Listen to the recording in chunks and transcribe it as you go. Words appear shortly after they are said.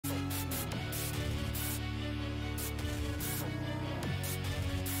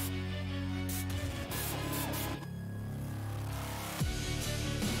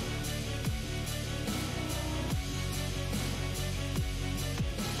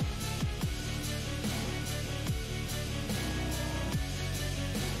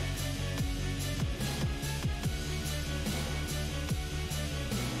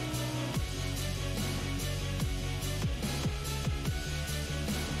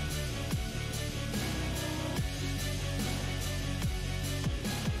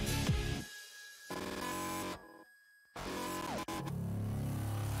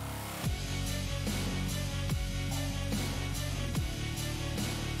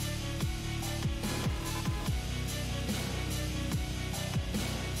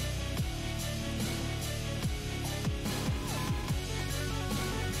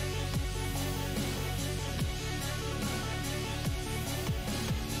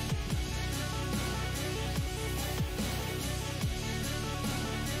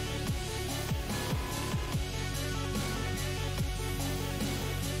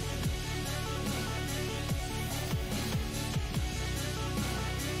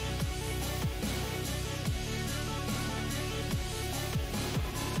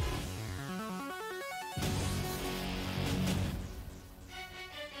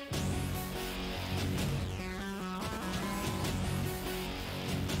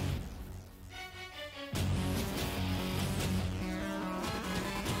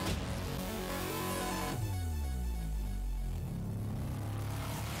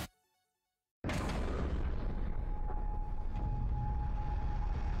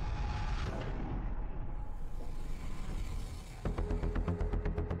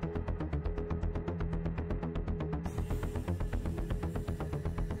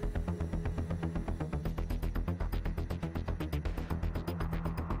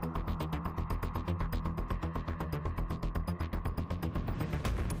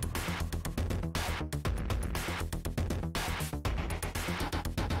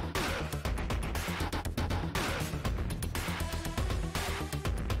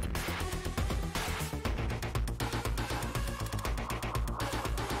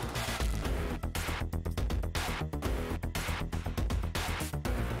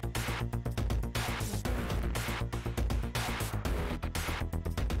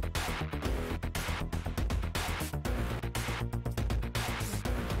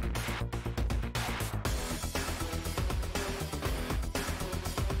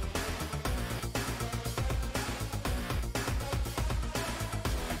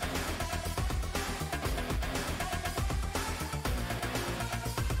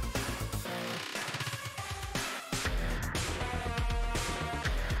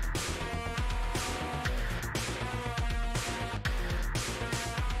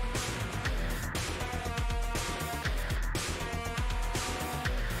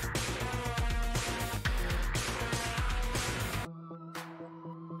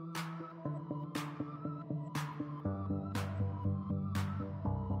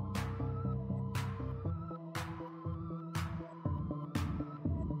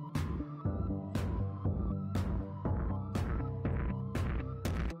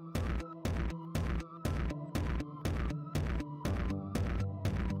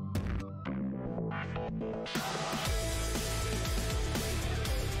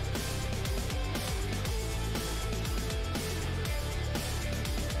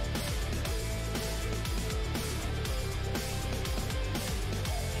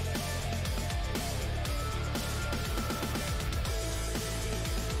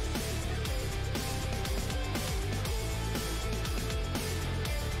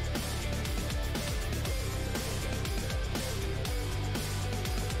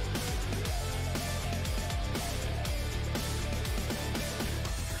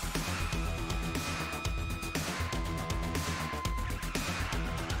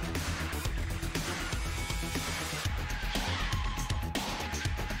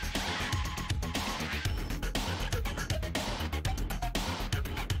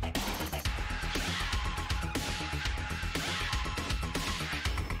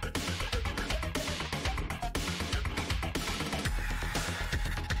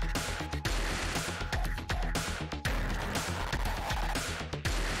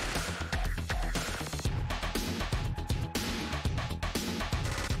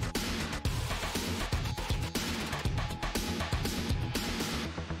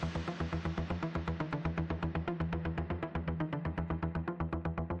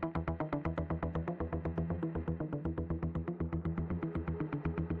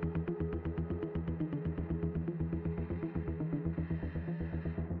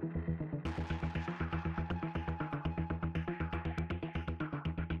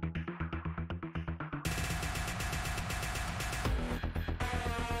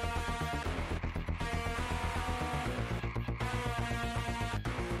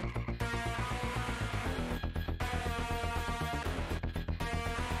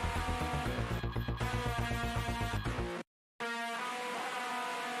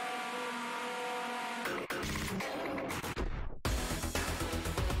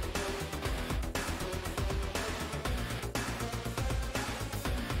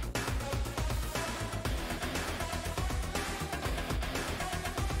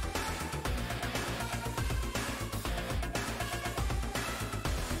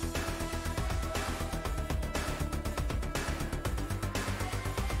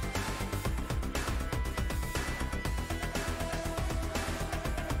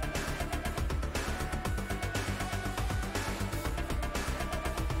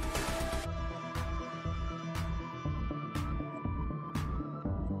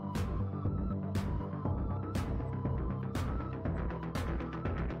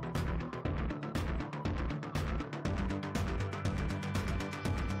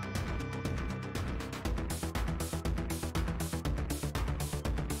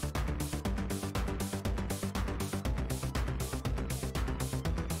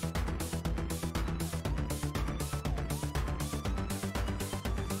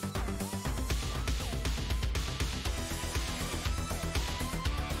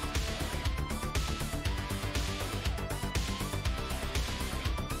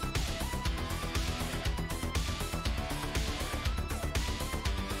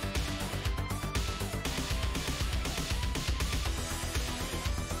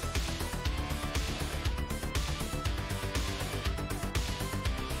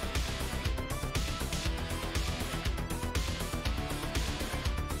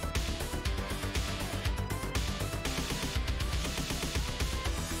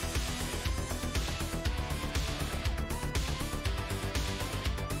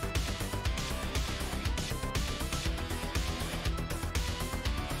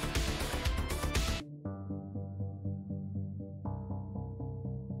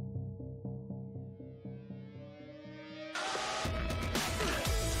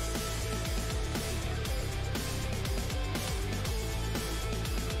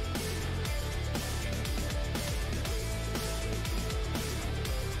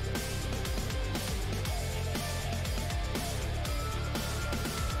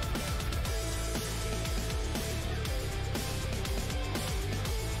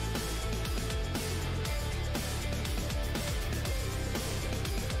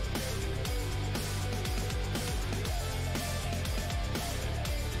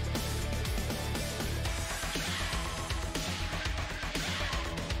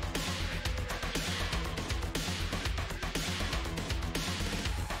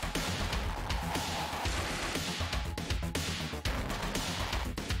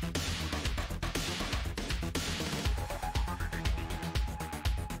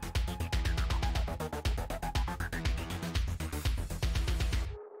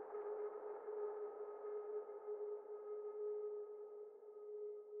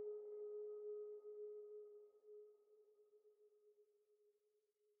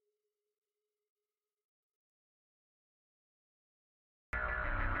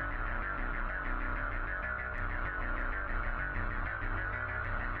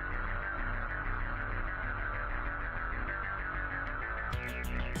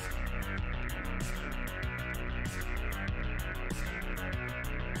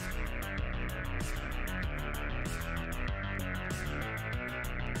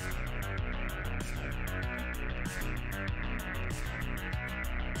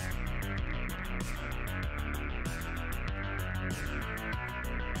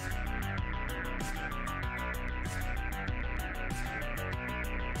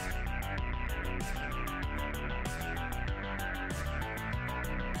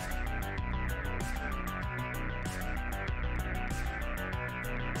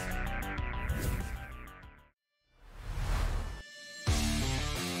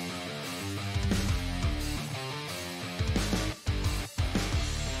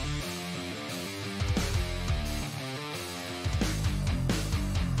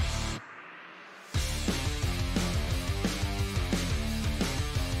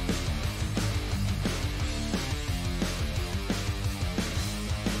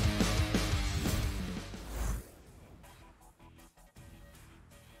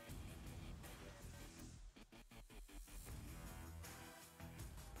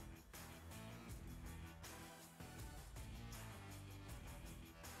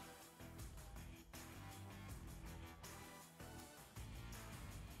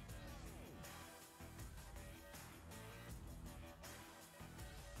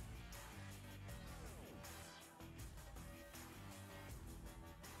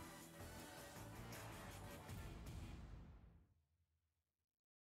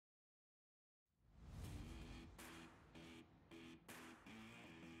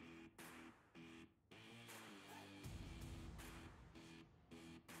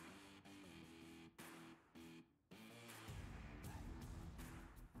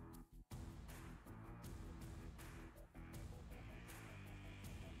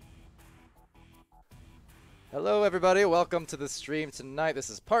Hello everybody, welcome to the stream tonight. This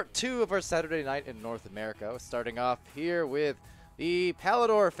is part 2 of our Saturday night in North America. Starting off here with the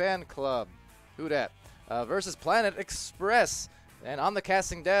Palidore fan club, who dat, versus Planet Express. And on the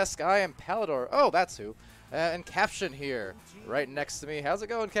casting desk, I am Palidore. Oh, that's who. And Caption here, right next to me. How's it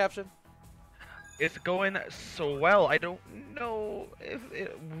going, Caption? It's going so well. I don't know if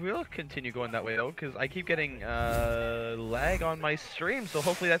it will continue going that way though, because I keep getting lag on my stream. So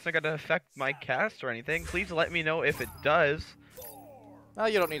hopefully that's not going to affect my cast or anything. Please let me know if it does. Oh,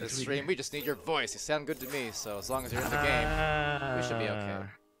 you don't need to stream. We just need your voice. You sound good to me. So as long as you're in the game, we should be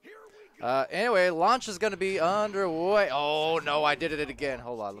okay. Anyway, launch is going to be underway. Oh no, I did it again.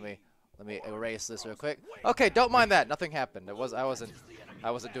 Hold on, let me erase this real quick. Okay, don't mind that. Nothing happened. I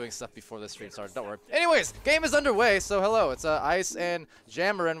wasn't doing stuff before the stream started. Don't worry. Anyways, game is underway. So hello, it's Ice and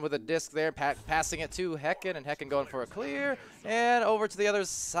Jamarin with a disc there, passing it to Hecken, and Hecken going for a clear, and over to the other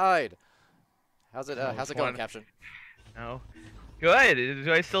side. How's it going, Caption? Oh, good.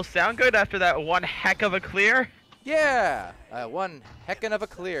 Do I still sound good after that one heck of a clear? Yeah, one heckin' of a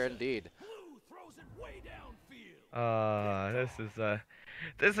clear indeed.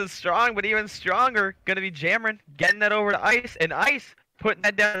 This is strong, but even stronger gonna be Jamarin getting that over to Ice, and Ice putting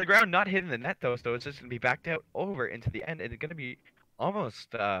that down to the ground, not hitting the net though, so it's just gonna be backed out over into the end, and it's gonna be almost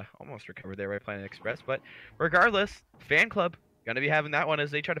recovered there by Planet Express. But regardless, fan club gonna be having that one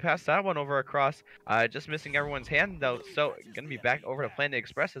as they try to pass that one over across, just missing everyone's hand though, so gonna be back over to Planet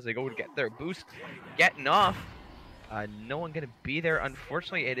Express as they go to get their boost, getting off. No one gonna be there,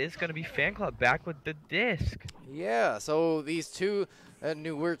 unfortunately. It is gonna be fan club back with the disc. Yeah, so these two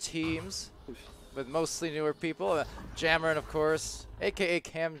newer teams with mostly newer people. Jamarin, of course, aka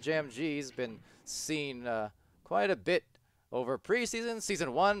Cam Jam G, has been seen quite a bit over preseason,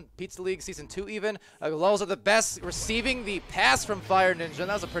 Season 1, Pizza League, Season 2 even. Lulz are the best, receiving the pass from Fire Ninja. And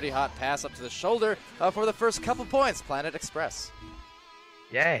that was a pretty hot pass up to the shoulder for the first couple points, Planet Express.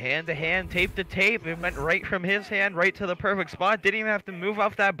 Yeah, hand to hand, tape to tape. It went right from his hand right to the perfect spot. Didn't even have to move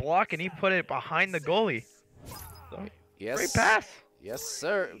off that block, and he put it behind the goalie. So, yes. Great pass. Yes,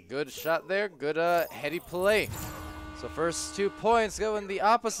 sir. Good shot there. Good heady play. So first 2 points going the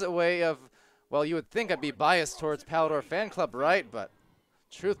opposite way of, well, you would think I'd be biased towards Palidore Fan Club, right? But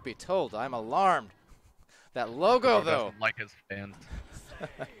truth be told, I'm alarmed. That logo, though. Doesn't like his fans.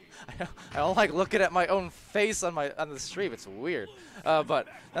 I don't like looking at my own face on the stream. It's weird. But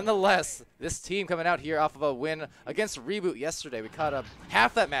nonetheless, this team coming out here off of a win against Reboot yesterday. We caught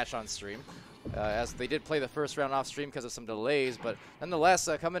half that match on stream. As they did play the first round off stream because of some delays, but nonetheless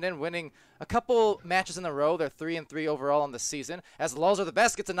coming in winning a couple matches in a row. They're 3-3 overall on the season. As Lulz are the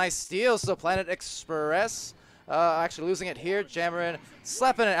best, gets a nice steal. So Planet Express actually losing it here. Jamarin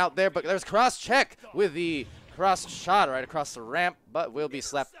slapping it out there, but there's cross check with the cross shot right across the ramp, but will be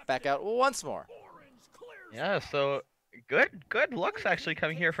slapped back out once more. Yeah, so good looks actually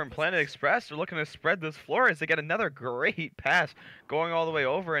coming here from Planet Express. They're looking to spread this floor as they get another great pass going all the way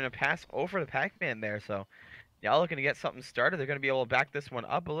over, and a pass over to Pac-Man there. So y'all looking to get something started. They're going to be able to back this one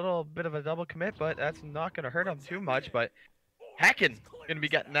up. A little bit of a double commit, but that's not going to hurt them too much. But Hecken going to be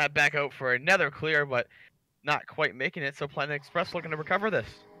getting that back out for another clear, but not quite making it. So Planet Express looking to recover this.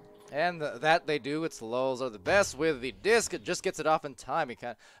 And that they do. It's Lulz are the best with the disc. It just gets it off in time. He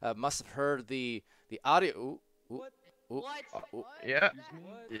must have heard the audio. Yeah.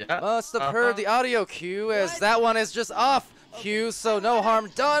 Must have heard the audio cue, as that one is just off cue, so no harm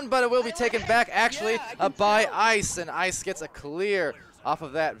done, but it will be taken back actually by Ice, and Ice gets a clear off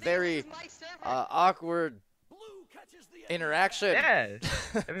of that very awkward interaction. Yeah.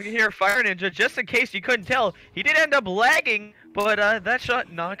 If you can hear Fire Ninja, just in case you couldn't tell, he did end up lagging, but that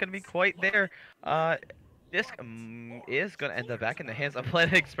shot not going to be quite there. Disc is going to end up back in the hands of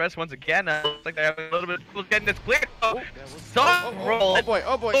Planet Express once again. Looks like they have a little bit of trouble getting this clear. Oh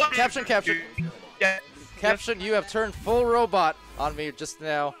boy. Caption. Yeah. Caption, you have turned full robot on me just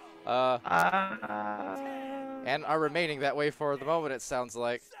now. And are remaining that way for the moment, it sounds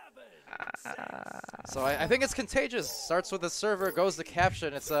like. So I think it's contagious. Starts with the server, goes to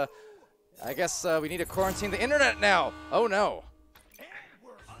Caption. It's I guess we need to quarantine the internet now. Oh no.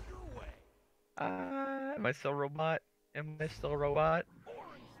 Am I still robot? Am I still a robot?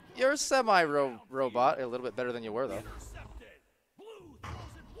 You're semi-robot, a little bit better than you were though.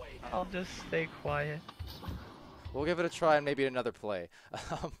 I'll just stay quiet. We'll give it a try and maybe another play.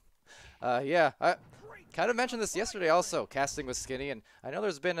 Yeah, I kind of mentioned this yesterday also, casting with Skinny, and I know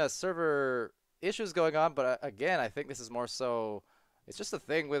there's been server issues going on, but again, I think this is more so, it's just a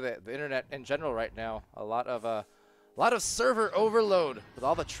thing with the internet in general right now. A lot of lot of server overload with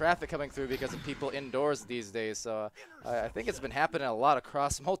all the traffic coming through because of people indoors these days. So I think it's been happening a lot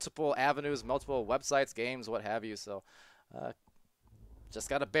across multiple avenues, multiple websites, games, what have you. So just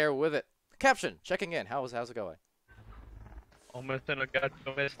got to bear with it. Caption, checking in. How's it going? Almost in a gut,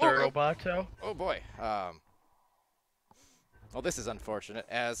 Mr. Roboto. Oh boy. Well, this is unfortunate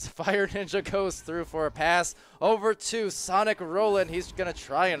as Fire Ninja goes through for a pass over to Sonic Roland. He's going to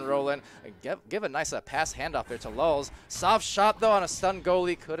try and roll in and give a nice pass handoff there to Lulz. Soft shot, though, on a stun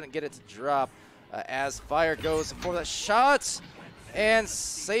goalie. Couldn't get it to drop as Fire goes for the shot and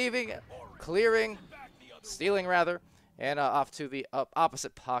saving, clearing, stealing, rather, and off to the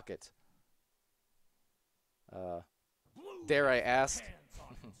opposite pocket. Dare I ask?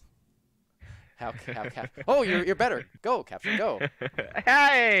 How oh, you're better. Go, Caption, go.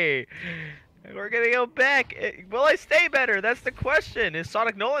 Hey! We're going to go back. Will I stay better? That's the question. Is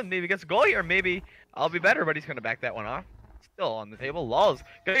Sonic Nolan maybe gets a goal here? Maybe I'll be better, but he's going to back that one off. Still on the table. Lulz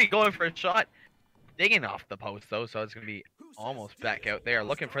going to be going for a shot. Digging off the post, though, so it's going to be almost back out there.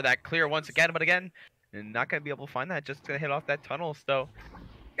 Looking for that clear once again, but again, and not going to be able to find that. Just going to hit off that tunnel, so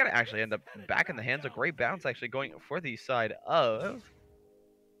going to actually end up back in the hands. A great bounce actually going for the side of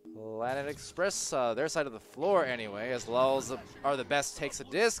Planet Express, their side of the floor anyway, as Lulz are the best, takes a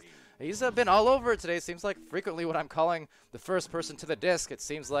disc. He's been all over it today. Seems like frequently what I'm calling the first person to the disc. It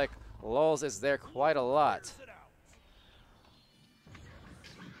seems like Lulz is there quite a lot.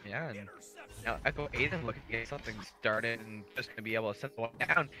 Yeah, and now Echo Aiden looking to get something started and just going to be able to set the one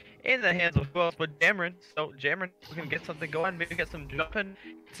down in the hands of who else but Jamron. So Jamron looking to get something going, maybe get some jumping,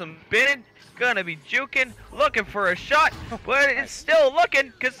 some spinning, going to be juking, looking for a shot, but it's still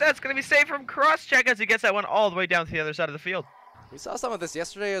looking because that's going to be safe from cross-check as he gets that one all the way down to the other side of the field. We saw some of this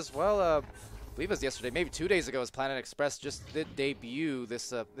yesterday as well. I believe it was yesterday, maybe 2 days ago, as Planet Express just did debut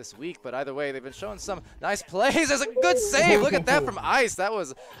this week. But either way, they've been showing some nice plays. There's a good save. Look at that from Ice. That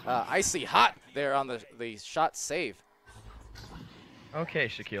was icy hot there on the shot save. Okay,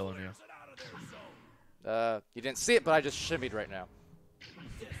 Shaquille O'Neal. You didn't see it, but I just shimmied right now.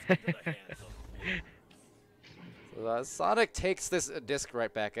 So, Sonic takes this disc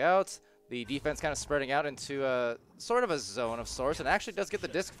right back out. The defense kind of spreading out into sort of a zone of sorts, and actually does get the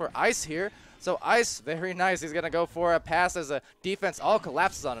disc for Ice here. So Ice, very nice. He's going to go for a pass as a defense all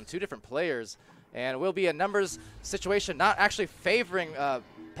collapses on him. 2 different players. And will be a numbers situation not actually favoring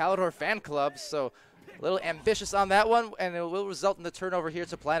Palidore fan club. So a little ambitious on that one, and it will result in the turnover here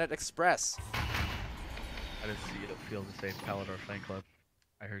to Planet Express. I didn't see it feel the same Palidore fan club.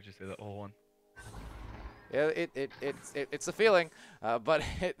 I heard you say the whole one. Yeah, it's a feeling, but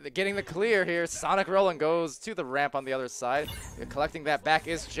getting the clear here. Sonic Roland goes to the ramp on the other side. Collecting that back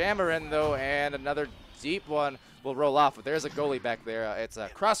is Jammerin, though, and another deep one will roll off. But there's a goalie back there. It's a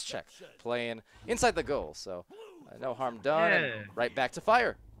cross-check playing inside the goal, so no harm done. Yeah. And right back to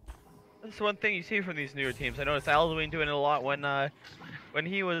Fire. That's one thing you see from these newer teams. I noticed Alduin doing it a lot when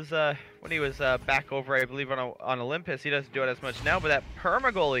he was back over, I believe, on Olympus. He doesn't do it as much now, but that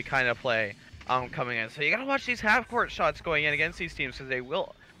perma goalie kind of play. Coming in. So you gotta watch these half-court shots going in against these teams because they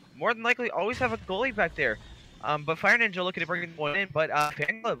will more than likely always have a goalie back there. But Fire Ninja looking to bring one in, but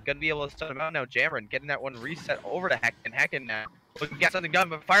Fan Club gonna be able to stun him out now. Jamron getting that one reset over to Hacken now. Looking to get something done,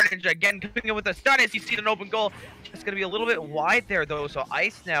 but Fire Ninja again coming in with a stun as you see an open goal. It's gonna be a little bit wide there though, so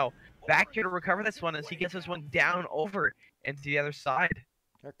Ice now back here to recover this one as he gets this one down over into the other side.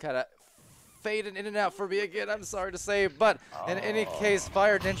 They're kind of fading in and out for me again, I'm sorry to say, but in any case,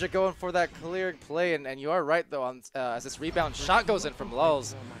 Fire Ninja going for that clearing play, and you are right though, on as this rebound shot goes in from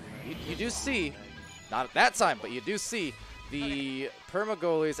Lulz, you do see, not at that time, but you do see the perma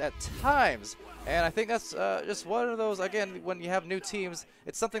goalies at times, and I think that's just one of those, again, when you have new teams,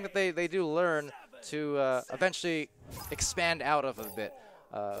 it's something that they do learn to eventually expand out of a bit.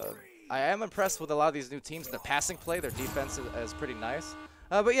 I am impressed with a lot of these new teams in their passing play. Their defense is pretty nice.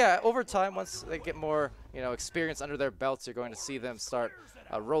 But yeah, over time, once they get more, experience under their belts, you're going to see them start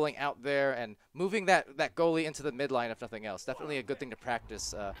rolling out there and moving that goalie into the midline, if nothing else. Definitely a good thing to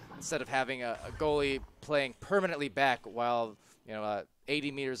practice instead of having a goalie playing permanently back while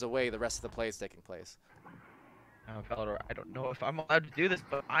 80 meters away the rest of the play is taking place. Palidore, I don't know if I'm allowed to do this,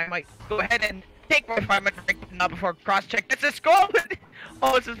 but I might go ahead and take my 5-meter break now before cross-check gets this goal.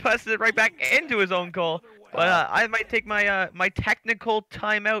 Oh, it's just passes it right back into his own goal. But I might take my my technical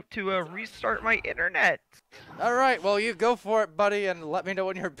timeout to restart my internet. All right, well, you go for it, buddy, and let me know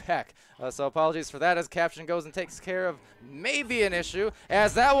when you're back. So apologies for that as Caption goes and takes care of maybe an issue.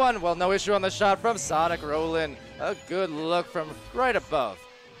 As that one, well, no issue on the shot from Sonic Roland. A good look from right above.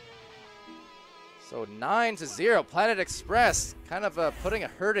 So 9-0, Planet Express kind of putting a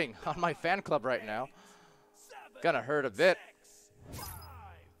hurting on my fan club right now. gonna hurt a bit.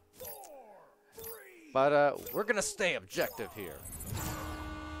 But we're gonna stay objective here.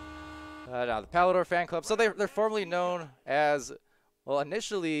 Now the Palidore fan club. So they're formerly known as, well,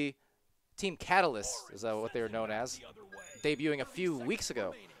 initially Team Catalyst is what they were known as, debuting a few weeks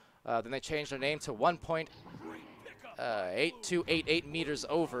ago. Then they changed their name to 1.8288 meters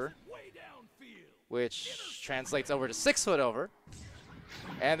over, which translates over to 6 foot over.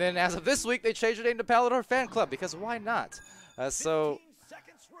 And then as of this week, they changed their name to Palidore Fan Club, because why not? So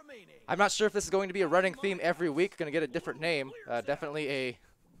I'm not sure if this is going to be a running theme every week. Going to get a different name. Definitely a,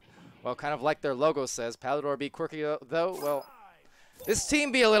 well, kind of like their logo says, Palidore be quirky though. Well, this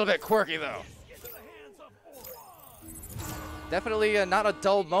team be a little bit quirky though. Definitely not a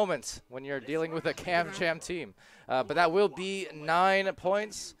dull moment when you're dealing with a Cam Jam team. But that will be 9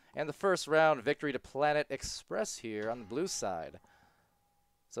 points and the first round victory to Planet Express here on the blue side.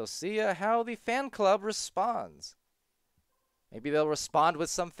 So see how the fan club responds. Maybe they'll respond with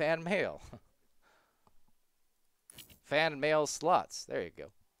some fan mail. Fan mail slots. There you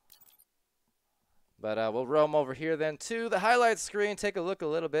go. But we'll roam over here then to the highlight screen, take a look a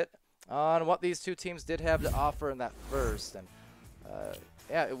little bit on what these two teams did have to offer in that first. And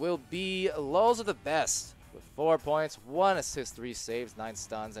yeah, it will be Lulz of the best with 4 points, 1 assist, 3 saves, 9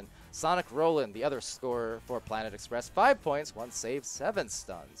 stuns. And Sonic Roland, the other scorer for Planet Express, 5 points, 1 save, 7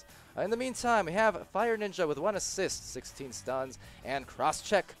 stuns. In the meantime, we have Fire Ninja with 1 assist, 16 stuns, and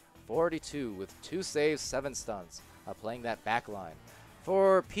Crosscheck 42 with 2 saves, 7 stuns, playing that back line.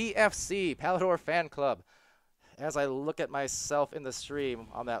 For PFC, Palidore Fan Club, as I look at myself in the stream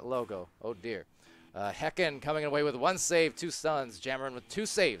on that logo, oh dear. Hecken coming away with 1 save, 2 stuns, Jammerin with 2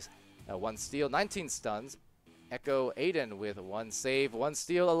 saves, 1 steal, 19 stuns, Echo Aiden with 1 save, 1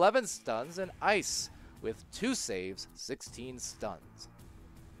 steal, 11 stuns, and Ice with 2 saves, 16 stuns.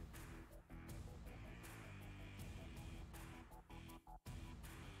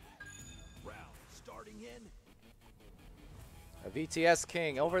 VTS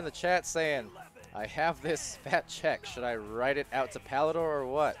King over in the chat saying, I have this fat check. Should I write it out to Palidore or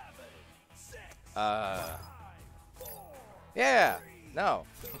what? Yeah, no,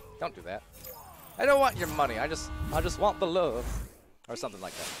 don't do that. I don't want your money. I just want the love, or something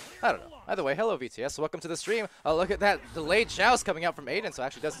like that. I don't know. Either way, hello VTS. Welcome to the stream. Look at that delayed joust coming out from Aiden. So it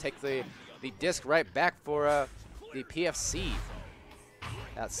actually does take the disc right back for the PFC.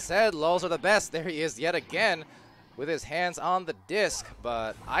 That said, Lulz are the best. There he is yet again, with his hands on the disc,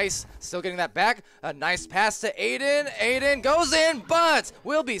 but Ice still getting that back. A nice pass to Aiden. Aiden goes in, but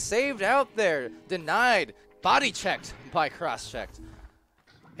will be saved out there. Denied. Body checked by Crosschecked.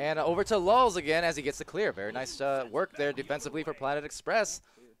 And over to Lulz again as he gets the clear. Very nice work there defensively for Planet Express.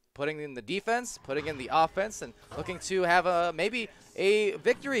 Putting in the defense, putting in the offense, and looking to have maybe a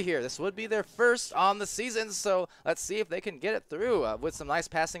victory here. This would be their first on the season, so let's see if they can get it through with some nice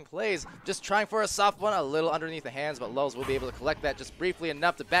passing plays. Just trying for a soft one, a little underneath the hands, but Lulz will be able to collect that just briefly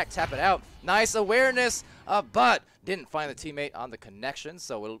enough to back tap it out. Nice awareness, but didn't find the teammate on the connection,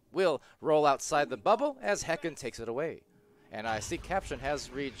 so it will roll outside the bubble as Hecken takes it away. And I see Caption has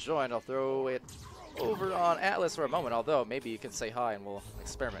rejoined. I'll throw it over on Atlas for a moment, although maybe you can say hi and we'll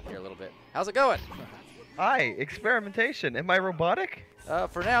experiment here a little bit. How's it going? Hi, experimentation. Am I robotic?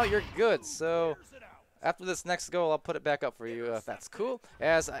 For now, you're good. So after this next goal, I'll put it back up for you if that's cool.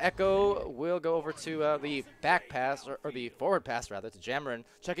 As Echo will go over to the back pass, or the forward pass rather, to Jammerin.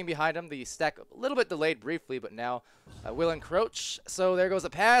 Checking behind him, the stack a little bit delayed briefly, but now will encroach. So there goes the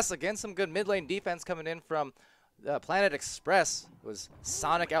pass. Again, some good mid lane defense coming in from Planet Express. Was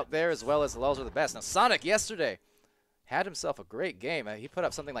Sonic out there as well as Lulz are the best. Now Sonic yesterday had himself a great game. He put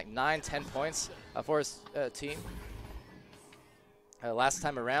up something like 9-10 points for his team last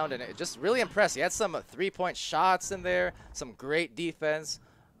time around, and it just really impressed. He had some 3-point shots in there, some great defense.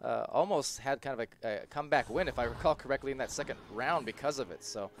 Almost had kind of a comeback win, if I recall correctly, in that second round because of it.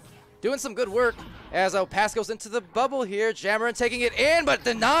 So doing some good work as pass goes into the bubble here. Jammerin taking it in, but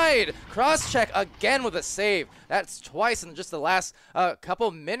denied. Crosscheck again with a save. That's twice in just the last couple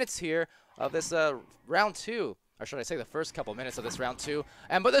minutes here of this round 2. Or should I say the first couple minutes of this round 2.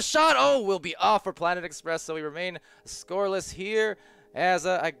 But the shot, will be off for Planet Express. So we remain scoreless here as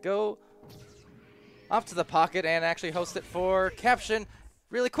I go off to the pocket and actually host it for Caption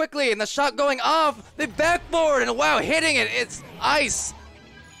really quickly. And the shot going off the backboard, and wow, hitting it. It's Ice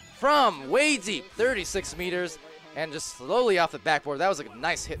from way deep, 36 meters, and just slowly off the backboard. That was a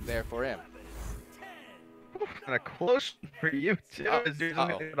nice hit there for him. And a close for you too.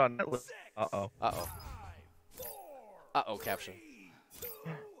 Uh-oh. Uh-oh, Caption.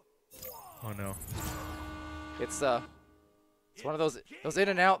 Oh no. It's It's one of those in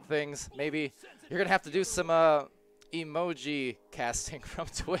and out things. Maybe you're gonna have to do some emoji casting from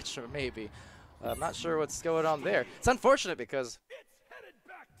Twitch, or maybe. I'm not sure what's going on there. It's unfortunate because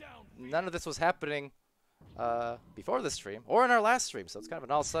none of this was happening before the stream or in our last stream, so it's kind of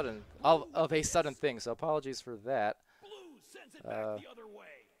an all of a sudden thing. So apologies for that.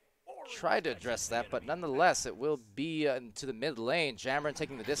 Tried to address that, but nonetheless, it will be into the mid lane. Jamron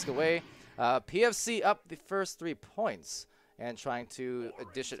taking the disc away. PFC up the first 3 points and trying to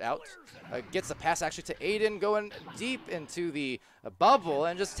dish it out. Gets a pass actually to Aiden, going deep into the bubble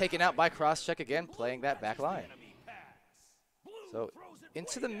and just taken out by Crosscheck again, playing that back line. So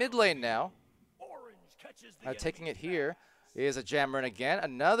into the mid lane now. Taking it here is a Jamron again.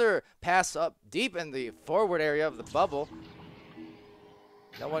 Another pass up deep in the forward area of the bubble.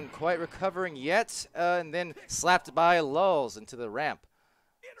 No one quite recovering yet, and then slapped by Lulz into the ramp.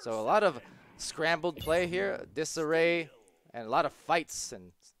 So a lot of scrambled play here, disarray, and a lot of fights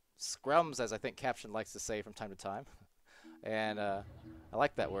and scrums, as I think Caption likes to say from time to time. And I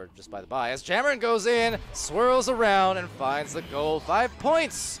like that word, just by the by. As Jamron goes in, swirls around, and finds the goal. 5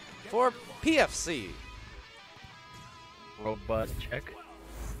 points for PFC. Robot check.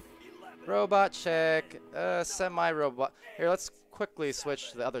 Robot check, semi-robot. Here, let's quickly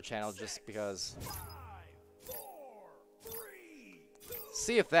switch to the other channel just because.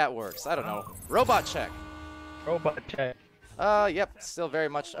 See if that works. I don't know. Robot check. Robot check. Yep, still very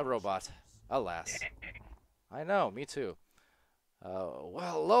much a robot. Alas. I know, me too.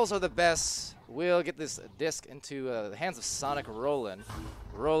 Well, Lulz are the best. We'll get this disc into the hands of Sonic Roland.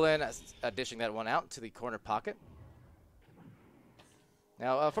 Roland dishing that one out to the corner pocket.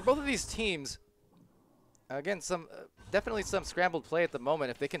 Now, for both of these teams, again, definitely some scrambled play at the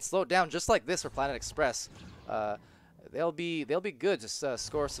moment. If they can slow it down just like this for Planet Express, they'll be good to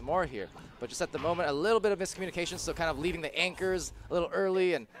score some more here. But just at the moment, a little bit of miscommunication, so kind of leaving the anchors a little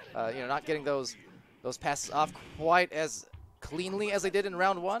early, and not getting those passes off quite as cleanly as they did in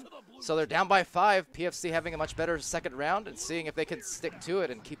round 1. So they're down by 5. PFC having a much better second round and seeing if they can stick to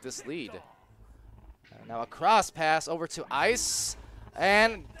it and keep this lead. Now a cross pass over to Ice.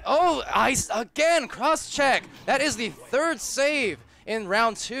 And, oh, Ice again, Crosscheck. That is the 3rd save in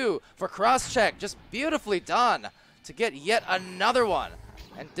round 2 for Crosscheck. Just beautifully done to get yet another one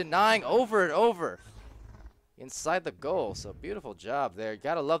and denying over and over inside the goal. So beautiful job there.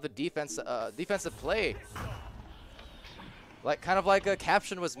 Gotta love the defensive play. Kind of like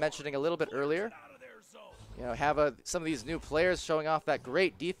Caption was mentioning a little bit earlier. Have some of these new players showing off that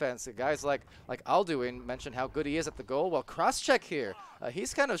great defense. Guys like Alduin mentioned how good he is at the goal. Well, Crosscheck here,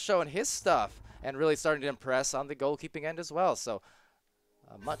 he's kind of showing his stuff and really starting to impress on the goalkeeping end as well. So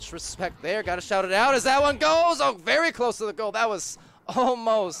much respect there. Got to shout it out as that one goes. Oh, very close to the goal. That was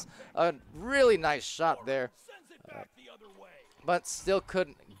almost a really nice shot there. But still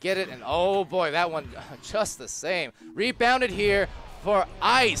couldn't get it. And oh boy, that one just the same. Rebounded here for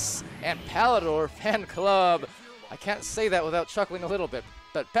Ice and Palidore Fan Club. I can't say that without chuckling a little bit.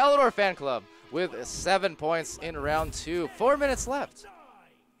 But Palidore Fan Club with 7 points in round 2. 4 minutes left.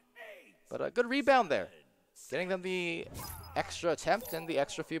 But a good rebound there. Getting them the extra attempt and the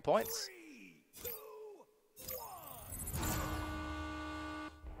extra few points.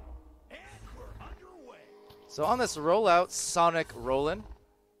 So on this rollout, Sonic Roland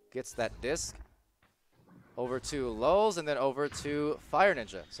gets that disc. Over to Lulz and then over to Fire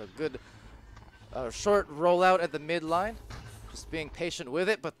Ninja. So good short rollout at the midline. Just being patient with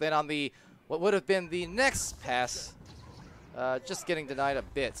it, but then on the what would have been the next pass, just getting denied a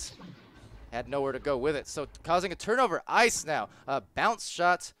bit. Had nowhere to go with it. So causing a turnover. Ice now. A bounce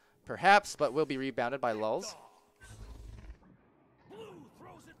shot, perhaps, but will be rebounded by Lulz.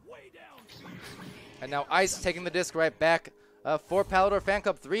 And now Ice taking the disc right back for Palidore Fan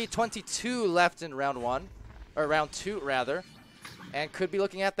Club. 3:22 left in round 1. Or round 2, rather. And could be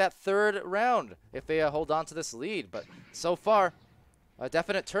looking at that 3rd round if they hold on to this lead. But so far, a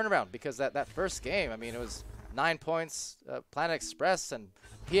definite turnaround because that first game, I mean, it was 9 points, Planet Express, and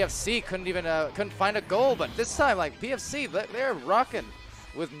PFC couldn't find a goal. But this time, PFC, they're rocking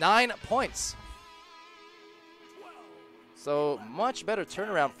with 9 points. So much better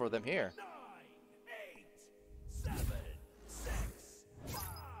turnaround for them here.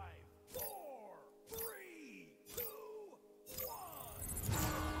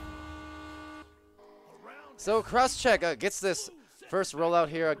 So Crosscheck gets this first rollout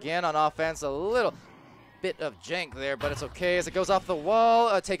here again on offense. A little bit of jank there, but it's okay as it goes off the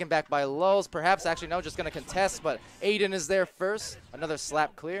wall. Taken back by Lulz. Perhaps, actually, no, just going to contest, but Aiden is there first. Another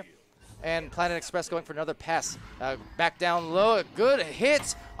slap clear. And Planet Express going for another pass. Back down low. A good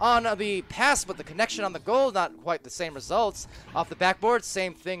hit on the pass, but the connection on the goal, not quite the same results. Off the backboard,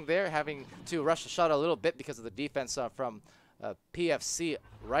 same thing there. Having to rush the shot a little bit because of the defense from PFC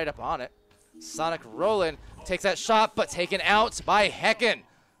right up on it. Sonic Roland takes that shot, but taken out by Hecken.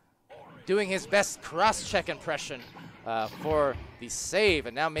 Doing his best cross-check impression for the save.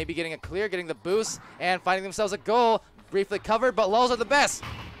 And now maybe getting a clear, getting the boost, and finding themselves a goal. Briefly covered, but lulls are the best.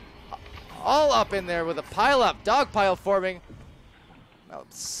 All up in there with a pile-up, dog pile forming. Well,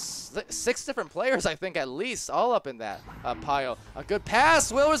 6 different players, I think, at least, all up in that pile. A good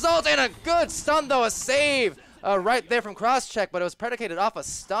pass will result in a good stun, though, a save right there from cross-check, but it was predicated off a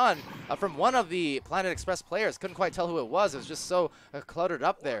stun from one of the Planet Express players. Couldn't quite tell who it was. It was just so cluttered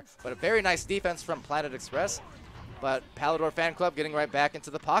up there. But a very nice defense from Planet Express. But Palidore Fan Club getting right back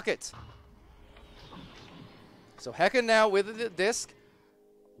into the pocket. So Hecken now with the disc.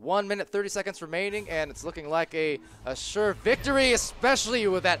 1 minute, 30 seconds remaining, and it's looking like a sure victory, especially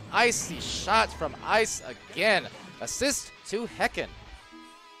with that icy shot from Ice again. Assist to Hecken.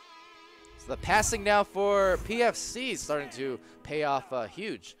 So the passing now for PFC is starting to pay off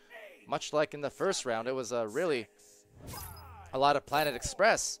huge. Much like in the first round, it was really a lot of Planet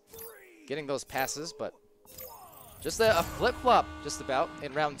Express getting those passes, but just a flip-flop just about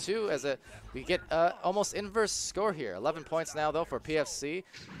in round 2 as we get almost inverse score here. 11 points now, though, for PFC.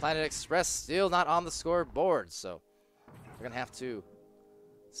 Planet Express still not on the scoreboard, so we're going to have to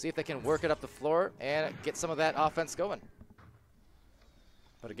see if they can work it up the floor and get some of that offense going.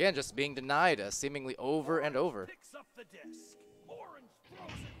 But again, just being denied seemingly over and over.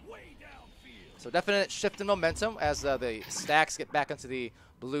 So definite shift in momentum as the stacks get back onto the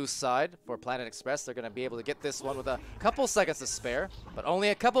blue side for Planet Express. They're going to be able to get this one with a couple seconds to spare, but only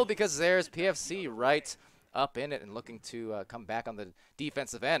a couple because there's PFC right up in it and looking to come back on the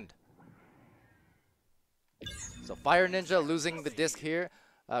defensive end. So Fire Ninja losing the disc here,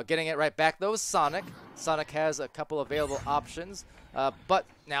 getting it right back. Though Sonic. Sonic has a couple available options, but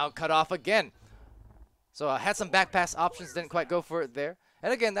now cut off again. So had some back pass options, didn't quite go for it there.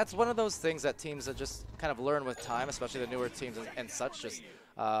 And again, that's one of those things that teams that just kind of learn with time, especially the newer teams and such, just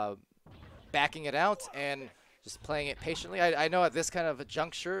backing it out and just playing it patiently. I know at this kind of a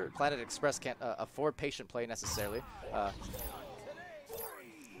juncture, Planet Express can't afford patient play necessarily,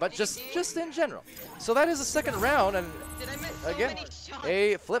 but just in general. So that is the second round, and again,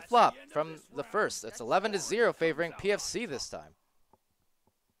 a flip-flop from the first. It's 11-0 favoring PFC this time.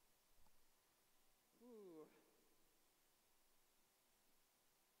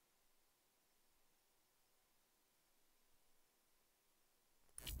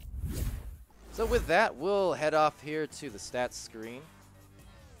 So with that, we'll head off here to the stats screen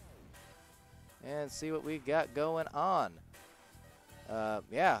and see what we got going on.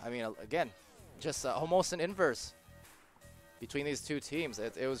 Yeah, I mean, again, just almost an inverse between these two teams.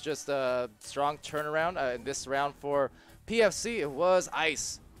 It was just a strong turnaround in this round for PFC. It was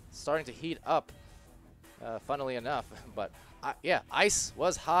Ice starting to heat up, funnily enough. But yeah, Ice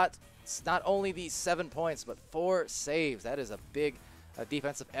was hot. It's not only the 7 points, but 4 saves. That is a big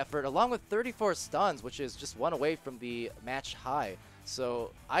defensive effort, along with 34 stuns, which is just 1 away from the match high.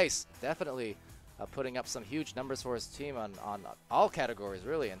 So Ice definitely putting up some huge numbers for his team on all categories,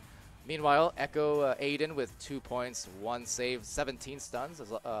 really. And meanwhile, Echo Aiden with 2 points, 1 save, 17 stuns, as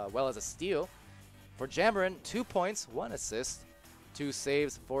well as a steal. For Jamarin, 2 points, 1 assist, 2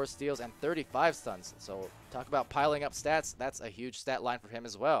 saves, 4 steals, and 35 stuns. So talk about piling up stats. That's a huge stat line for him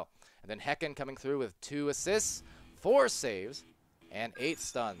as well. And then Hecken coming through with 2 assists, 4 saves, and 8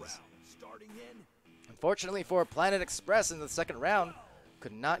 stuns. Unfortunately for Planet Express in the second round,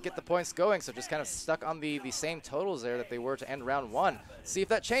 could not get the points going, so just kind of stuck on the same totals there that they were to end round 1. See if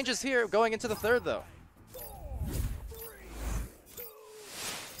that changes here going into the third, though.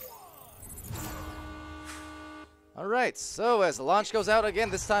 All right, so as the launch goes out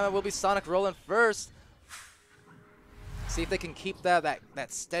again, this time it will be Sonic rolling first. See if they can keep that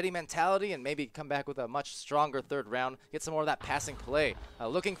steady mentality and maybe come back with a much stronger third round. Get some more of that passing play.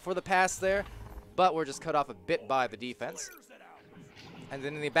 Looking for the pass there, but we're just cut off a bit by the defense. And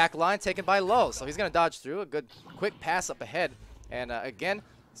then in the back line, taken by Lull. So he's going to dodge through. A good quick pass up ahead. And again,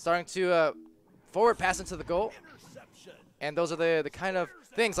 starting to forward pass into the goal. And those are the kind of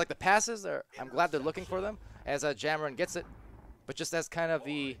things, like the passes. I'm glad they're looking for them as Jamarin gets it. But just as kind of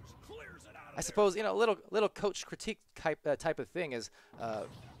the, I suppose, you know, little coach critique type of thing is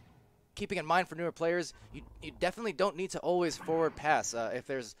keeping in mind for newer players, you definitely don't need to always forward pass. If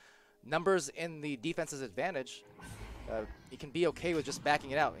there's numbers in the defense's advantage, you can be okay with just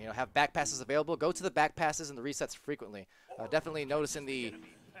backing it out. You know, have back passes available. Go to the back passes and the resets frequently. Definitely noticing the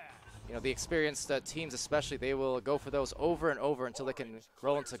you know, the experienced teams especially, they will go for those over and over until they can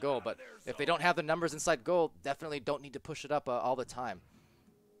roll into goal. But if they don't have the numbers inside goal, definitely don't need to push it up all the time.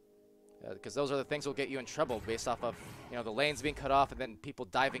 Because those are the things that will get you in trouble based off of, you know, the lanes being cut off and then people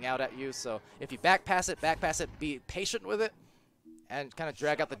diving out at you. So if you back pass it, be patient with it, and kind of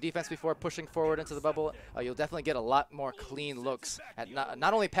drag out the defense before pushing forward into the bubble, you'll definitely get a lot more clean looks at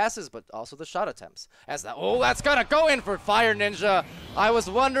not only passes, but also the shot attempts. As that, oh, that's gonna go in for Fire Ninja. I was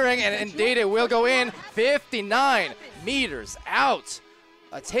wondering, and indeed it will go in. 59 meters out,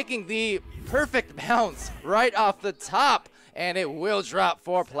 taking the perfect bounce right off the top, and it will drop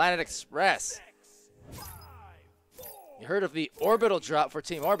for Planet Express. You heard of the orbital drop for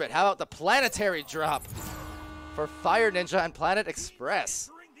Team Orbit. How about the planetary drop for Fire Ninja and Planet Express?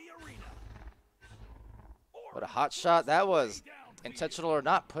 What a hot shot that was. Intentional or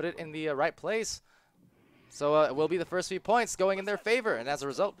not, put it in the right place. So it will be the first few points going in their favor. And as a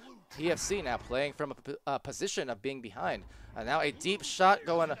result, PFC now playing from a position of being behind. Now a deep shot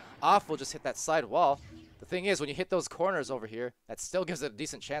going off will just hit that side wall. The thing is, when you hit those corners over here, that still gives it a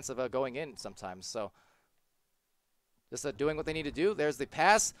decent chance of going in sometimes. So just doing what they need to do. There's the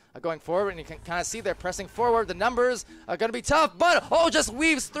pass going forward, and you can kind of see they're pressing forward. The numbers are going to be tough, but just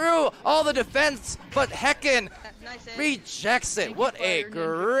weaves through all the defense. But Hecken rejects it. What a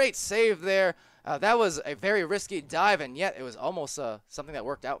great save there. That was a very risky dive, and yet it was almost something that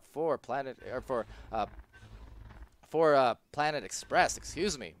worked out for Planet Planet Express.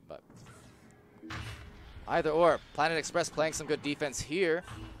 Excuse me, but either or, Planet Express playing some good defense here.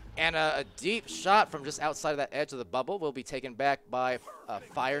 And a deep shot from just outside of that edge of the bubble will be taken back by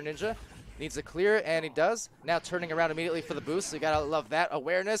Fire Ninja. Needs to clear, and he does. Now turning around immediately for the boost, so you gotta love that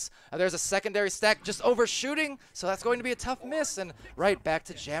awareness. There's a secondary stack just overshooting, so that's going to be a tough miss. And right back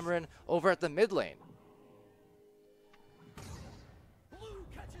to Jammerin over at the mid lane.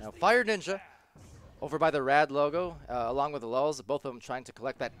 Now Fire Ninja over by the Rad logo, along with the Lulz, both of them trying to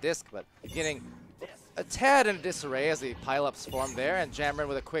collect that disc, but getting a tad in disarray as the pile-ups form there, and Jammerin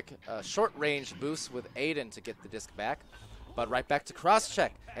with a quick short-range boost with Aiden to get the disc back. But right back to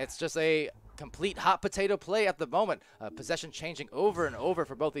cross-check. It's just a complete hot potato play at the moment. Possession changing over and over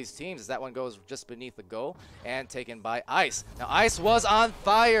for both these teams as that one goes just beneath the goal and taken by Ice. Now Ice was on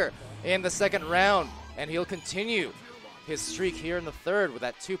fire in the second round, and he'll continue his streak here in the third with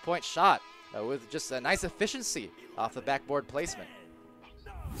that 2-point shot with just a nice efficiency off the backboard placement.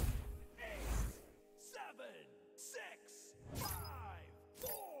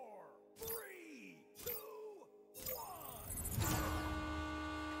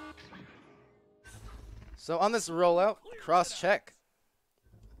 So on this rollout, cross-check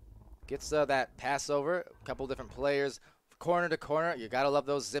gets that pass over, a couple different players, corner to corner. You gotta love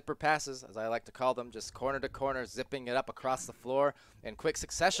those zipper passes, as I like to call them, just corner to corner, zipping it up across the floor in quick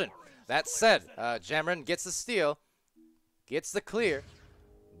succession. That said, Jammerin gets the steal, gets the clear,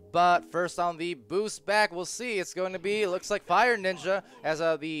 but first on the boost back, we'll see. It's going to be, looks like Fire Ninja, as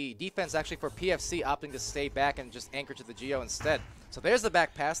the defense actually for PFC opting to stay back and just anchor to the Geo instead. So there's the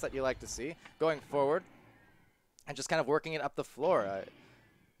back pass that you like to see going forward. And just kind of working it up the floor,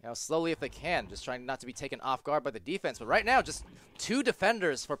 you know, slowly if they can, just trying not to be taken off guard by the defense. But right now, just 2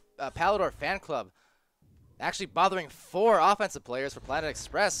 defenders for Palidore Fan Club, actually bothering 4 offensive players for Planet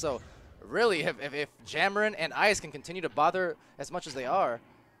Express. So really, if Jammerin and Ice can continue to bother as much as they are,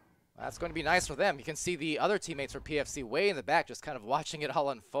 that's going to be nice for them. You can see the other teammates for PFC way in the back, just kind of watching it all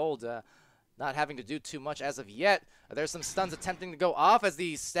unfold, not having to do too much as of yet. There's some stuns attempting to go off as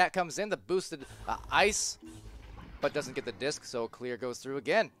the stat comes in, the boosted Ice, but doesn't get the disc, so clear goes through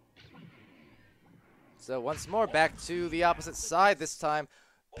again. So once more, back to the opposite side. This time,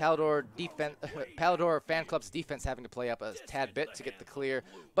 Palidore Fan Club's defense having to play up a tad bit to get the clear,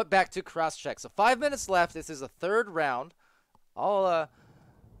 but back to cross-check. So 5 minutes left. This is a third round, all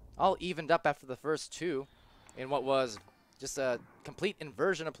evened up after the first 2 in what was just a complete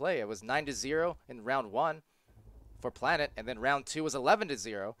inversion of play. It was 9-0 in round 1 for Planet, and then round 2 was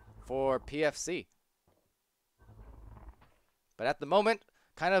 11-0 for PFC. But at the moment,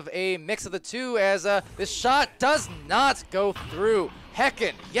 kind of a mix of the two, as this shot does not go through.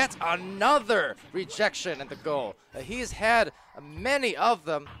 Hecken, yet another rejection at the goal. He's had many of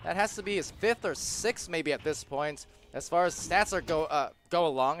them. That has to be his 5th or 6th maybe at this point, as far as stats are go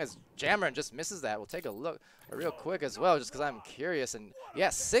along, as Jammerin just misses that. We'll take a look real quick as well, just because I'm curious. And yeah,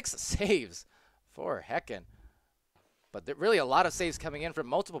 6 saves for Hecken. But really a lot of saves coming in from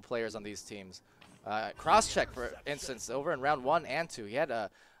multiple players on these teams. Cross-check, for instance, over in round 1 and 2. He had a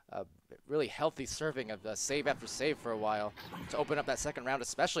really healthy serving of save after save for a while to open up that second round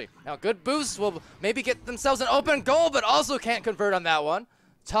especially. Now, good boost will maybe get themselves an open goal, but also can't convert on that one.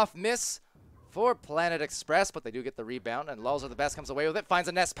 Tough miss for Planet Express, but they do get the rebound, and Lulls are the best, comes away with it, finds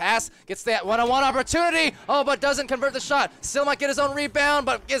a nest pass, gets that one-on-one opportunity, oh, but doesn't convert the shot. Still might get his own rebound,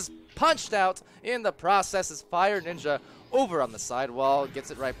 but is punched out in the process as Fire Ninja over on the sidewall,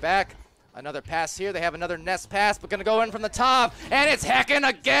 gets it right back. Another pass here, they have another nest pass, but gonna go in from the top, and it's Hecken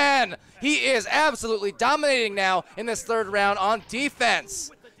again! He is absolutely dominating now in this third round on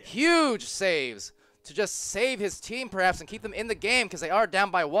defense. Huge saves to just save his team perhaps and keep them in the game because they are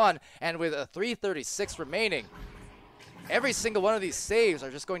down by 1, and with a 3:36 remaining, every single one of these saves are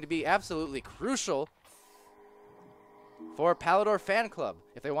just going to be absolutely crucial for Palidore Fan Club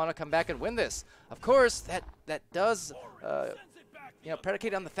if they want to come back and win this. Of course, that does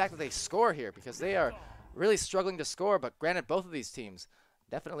predicate on the fact that they score here because they are really struggling to score, but granted, both of these teams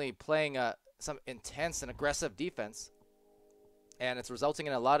definitely playing some intense and aggressive defense. And it's resulting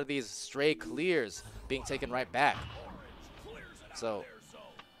in a lot of these stray clears being taken right back. So,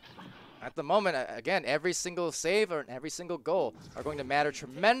 at the moment, again, every single save or every single goal are going to matter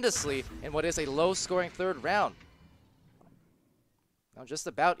tremendously in what is a low-scoring third round. Now, just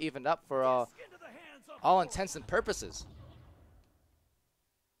about evened up for all intents and purposes.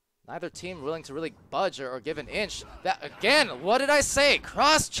 Neither team willing to really budge or give an inch. That again, what did I say?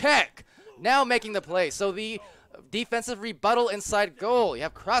 Cross-check. Now making the play. So the defensive rebuttal inside goal. You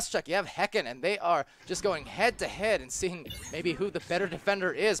have cross-check, you have Hecken, and they are just going head-to-head and seeing maybe who the better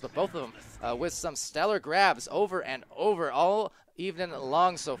defender is, but both of them with some stellar grabs over and over all evening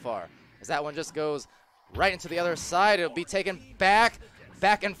long so far. As that one just goes right into the other side, it'll be taken back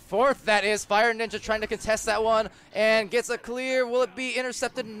and forth. That is Fire Ninja trying to contest that one and gets a clear. Will it be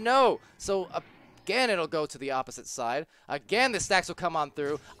intercepted? No. So again, it'll go to the opposite side. Again, the stacks will come on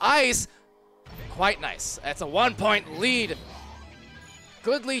through. Ice. Quite nice. That's a 1-point lead.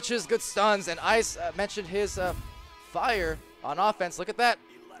 Good leeches, good stuns, and Ice mentioned his fire on offense. Look at that.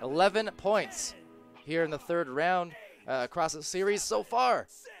 11 points here in the third round across the series so far.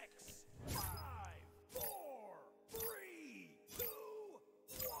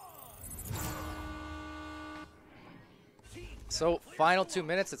 So final 2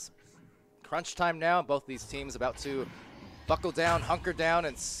 minutes. It's crunch time now. Both these teams about to buckle down, hunker down,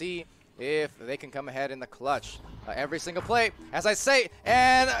 and see if they can come ahead in the clutch. Every single play, as I say,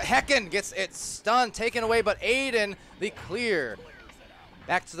 and Hecken gets it stunned, taken away, but Aiden the clear.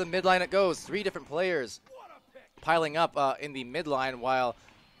 Back to the midline it goes. 3 different players piling up in the midline while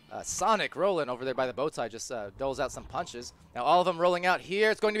Sonic Roland over there by the bow tie just doles out some punches. Now all of them rolling out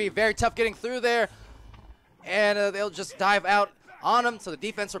here. It's going to be very tough getting through there, and they'll just dive out on him. So the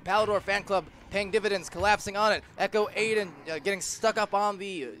defense for Palidore Fan Club paying dividends, collapsing on it. Echo Aiden getting stuck up on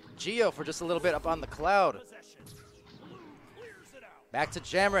the Geo for just a little bit up on the cloud. Back to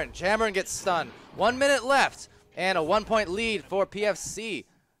Jamron. Jamron gets stunned. 1 minute left and a 1-point lead for PFC.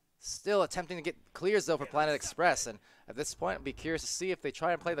 Still attempting to get clears though for Planet Express. And at this point, I'll be curious to see if they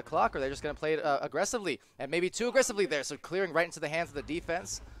try and play the clock or they're just going to play it aggressively, and maybe too aggressively there. So clearing right into the hands of the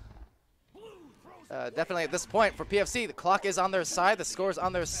defense. Definitely at this point for PFC, the clock is on their side, the score is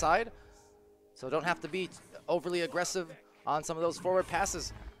on their side. So don't have to be overly aggressive on some of those forward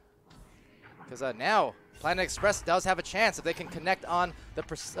passes. Because now, Planet Express does have a chance if they can connect on the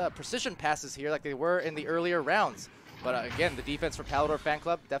precision passes here like they were in the earlier rounds. But again, the defense for Palidore Fan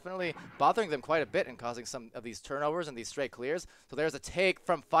Club definitely bothering them quite a bit and causing some of these turnovers and these straight clears. So there's a take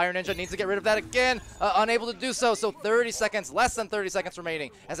from Fire Ninja. Needs to get rid of that again. Unable to do so. So 30 seconds, less than 30 seconds remaining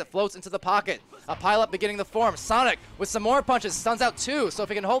as it floats into the pocket. A pileup beginning to form. Sonic with some more punches. Stuns out 2. So if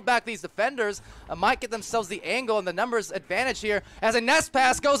he can hold back these defenders, might get themselves the angle and the numbers advantage here. As a nest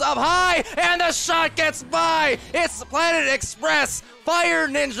pass goes up high and the shot gets by. It's Planet Express. Fire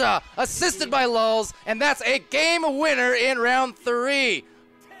Ninja assisted by Lulls, and that's a game winner in round 3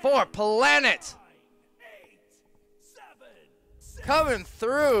 for Planet. Coming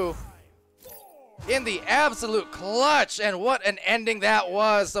through in the absolute clutch, and what an ending that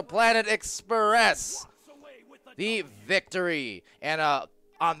was. So Planet Express, the victory. And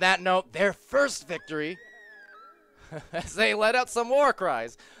on that note, their first victory, as they let out some war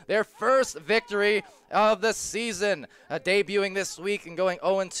cries, their first victory of the season, debuting this week and going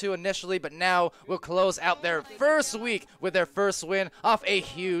 0-2 initially, but now will close out their first week with their first win off a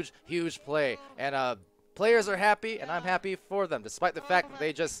huge, huge play. And players are happy, and I'm happy for them, despite the fact that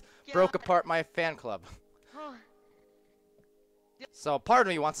they just broke apart my fan club. So part of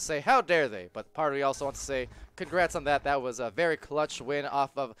me wants to say, how dare they? But part of me also wants to say, congrats on that. That was a very clutch win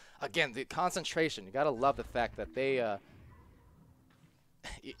off of, again, the concentration. You got to love the fact that they,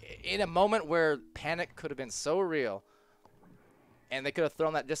 in a moment where panic could have been so real, and they could have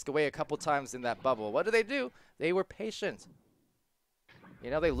thrown that disc away a couple times in that bubble, what did? They were patient. You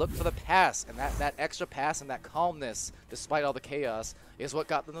know, they looked for the pass, and that extra pass and that calmness, despite all the chaos, is what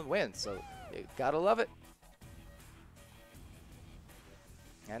got them the win. So you gotta love it.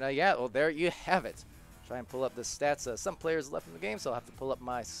 And yeah, well, there you have it. Try and pull up the stats. Some players left in the game, so I'll have to pull up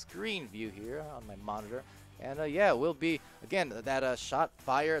my screen view here on my monitor. And yeah, we'll be, again, that shot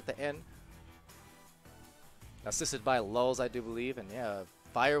fire at the end. Assisted by Lulz, I do believe. And yeah,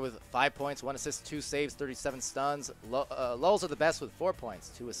 Fire with 5 points, 1 assist, 2 saves, 37 stuns. Lulz are the best with 4 points,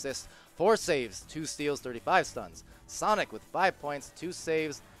 2 assists, 4 saves, 2 steals, 35 stuns. Sonic with 5 points, 2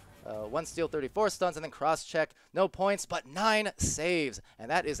 saves, 1 steal, 34 stuns. And then Crosscheck, no points, but 9 saves. And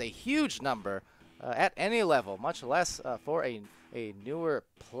that is a huge number at any level, much less for a newer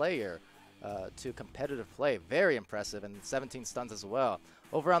player to competitive play. Very impressive, and 17 stuns as well.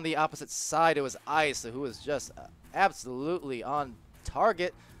 Over on the opposite side, it was Ice, who was just absolutely on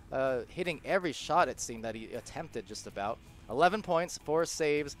target, hitting every shot, it seemed, that he attempted just about. 11 points, 4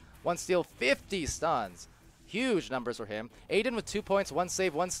 saves, 1 steal, 50 stuns. Huge numbers for him. Aiden with 2 points, 1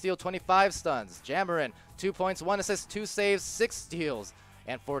 save, 1 steal, 25 stuns. Jamarin, 2 points, 1 assist, 2 saves, 6 steals,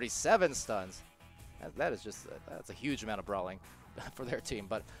 and 47 stuns. That is just, that's a huge amount of brawling for their team.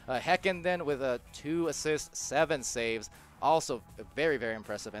 But Hecken then with 2 assists, 7 saves. Also very, very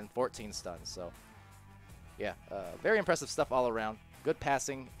impressive, and 14 stuns. So yeah, very impressive stuff all around. Good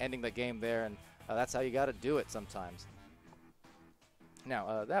passing, ending the game there, and that's how you got to do it sometimes.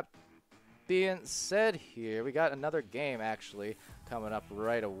 Now, that being said here, we got another game actually coming up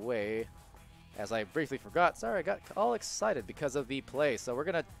right away. As I briefly forgot, sorry, I got all excited because of the play. So we're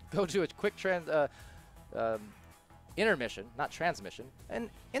going to go to a quick intermission, not transmission, an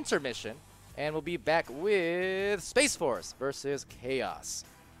intermission, and we'll be back with Space Force versus Chaos.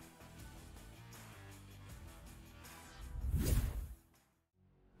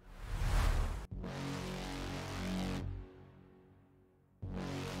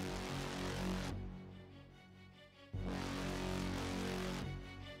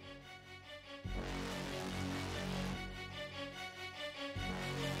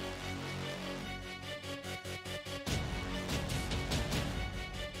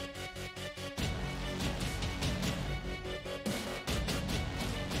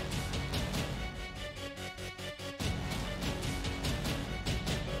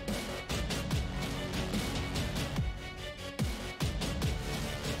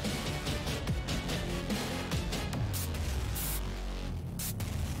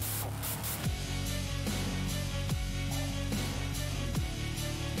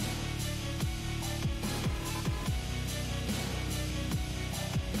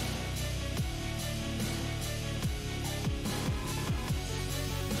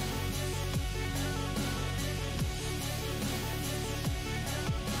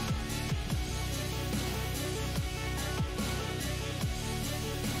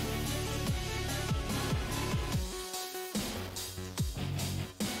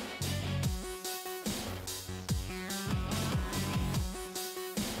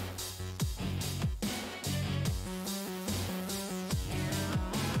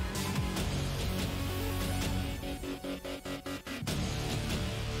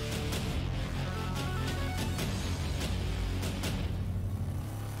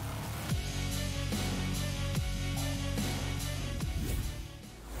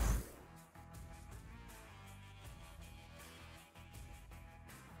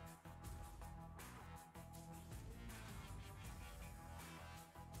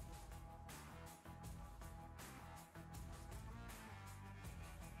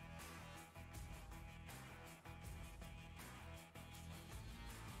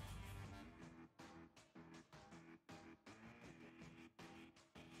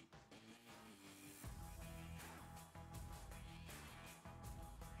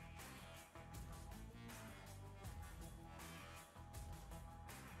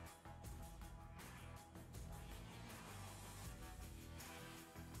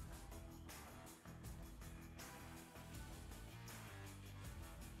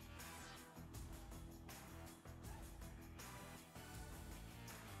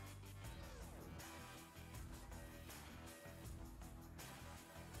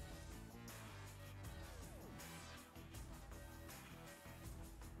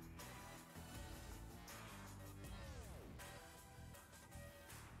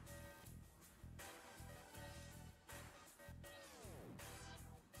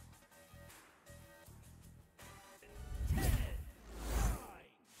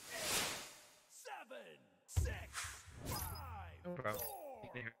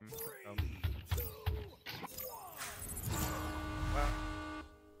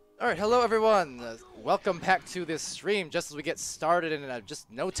 All right, hello everyone. Welcome back to this stream. Just as we get started in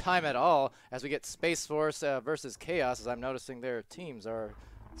just no time at all, as we get Space Force versus Chaos, as I'm noticing their teams are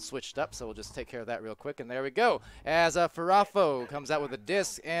switched up, so we'll just take care of that real quick. And there we go. As Farafo comes out with a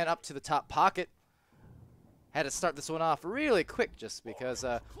disc and up to the top pocket. Had to start this one off really quick just because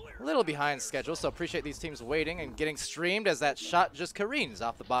a little behind schedule, so appreciate these teams waiting and getting streamed as that shot just careens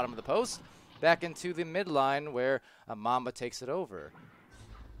off the bottom of the post back into the midline where Mamba takes it over.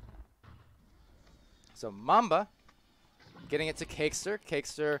 So Mamba getting it to Cakester.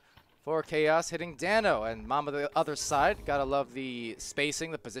 Cakester for Chaos hitting Dano, and Mamba the other side. Gotta love the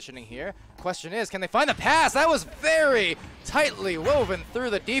spacing, the positioning here. Question is, can they find the pass? That was very tightly woven through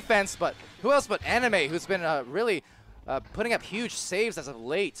the defense, but who else but Anime, who's been really putting up huge saves as of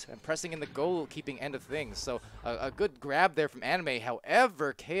late and pressing in the goal-keeping end of things. So a good grab there from Anime.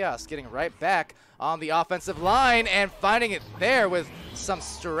 However, Chaos getting right back on the offensive line and finding it there with some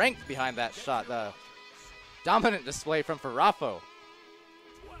strength behind that shot. The dominant display from Farafo.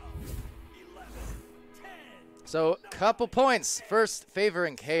 So, couple points. First,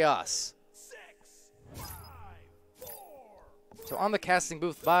 favoring Chaos. So, on the casting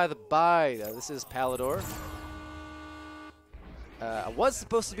booth, by the by, this is Palidore. I was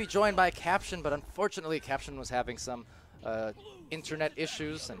supposed to be joined by Caption, but unfortunately, Caption was having some internet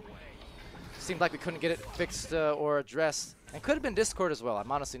issues, and seemed like we couldn't get it fixed or addressed. And could have been Discord as well.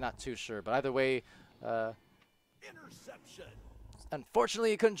 I'm honestly not too sure, but either way, unfortunately,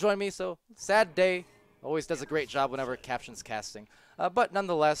 he couldn't join me, so sad day. Always does a great job whenever Caption's casting. But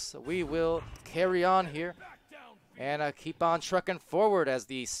nonetheless, we will carry on here and keep on trucking forward as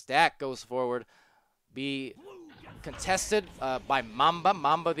the stack goes forward. Be contested by Mamba.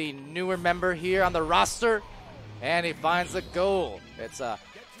 Mamba, the newer member here on the roster. And he finds the goal. It's a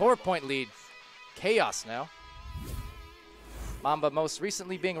 4-point lead. Chaos now. Mamba most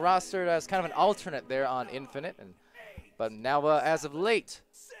recently being rostered as kind of an alternate there on Infinite. But now, as of late,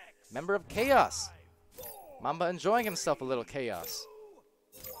 member of Chaos. Mamba enjoying himself a little Chaos.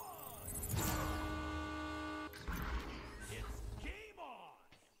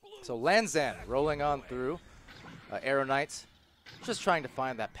 So Lanzan rolling on through. Arrow Knight just trying to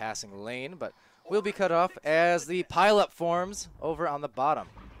find that passing lane, but will be cut off as the pileup forms over on the bottom.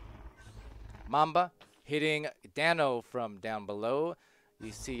 Mamba hitting Dano from down below.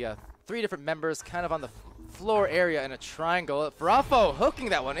 You see 3 different members kind of on the floor area in a triangle. Farafo hooking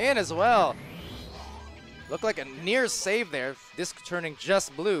that one in as well. Looked like a near save there. Disc turning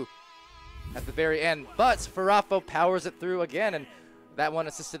just blue at the very end. But Farafo powers it through again, and that one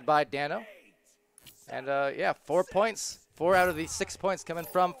assisted by Dano. And yeah, 4 points. 4 out of the 6 points coming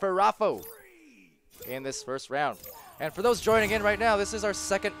from Farafo in this first round. And for those joining in right now, this is our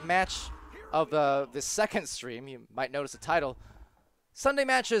second match of the second stream. You might notice the title. Sunday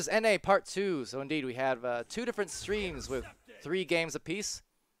Matches NA Part 2. So indeed, we have 2 different streams with 3 games apiece.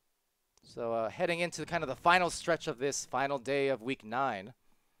 So heading into kind of the final stretch of this final day of Week 9.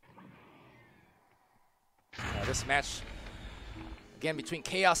 This match, again, between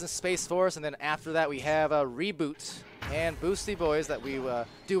Chaos and Space Force, and then after that we have a Reboot and Boosty Boys that we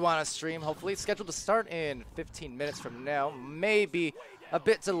do want to stream. Hopefully it's scheduled to start in 15 minutes from now. Maybe a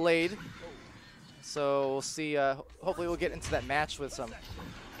bit delayed. So we'll see. Hopefully we'll get into that match with some,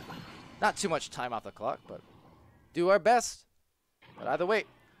 not too much time off the clock, but do our best. But either way,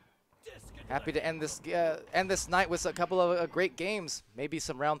 happy to end this night with a couple of great games. Maybe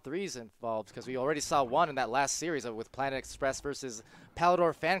some round 3s involved, because we already saw one in that last series with Planet Express versus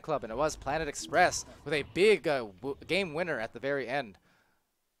Palidore Fan Club, and it was Planet Express with a big game winner at the very end.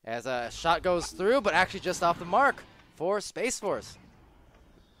 As a shot goes through, but actually just off the mark for Space Force.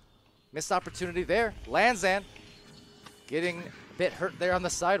 Missed opportunity there. Lanzan getting a bit hurt there on the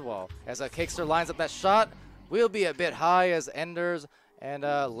sidewall. As Cakester lines up that shot, will be a bit high as Enders and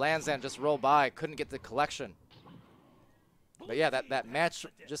Lanzan just roll by. Couldn't get the collection. But yeah, that match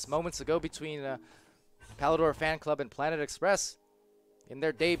just moments ago between Palidore Fan Club and Planet Express. In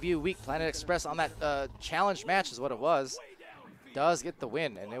their debut week, Planet Express on that challenge match is what it was. Does get the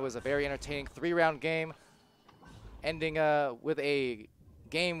win, and it was a very entertaining 3-round game, ending with a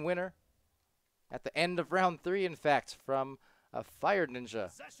game winner at the end of round 3, in fact, from Fire Ninja.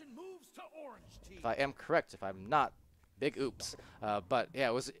 If I am correct, if I'm not, big oops. But yeah,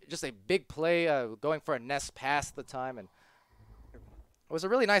 it was just a big play, going for a nest pass at the time, and it was a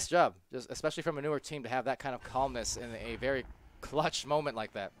really nice job, just especially from a newer team to have that kind of calmness in a very clutch moment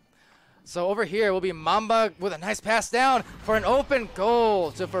like that. So over here will be Mamba with a nice pass down for an open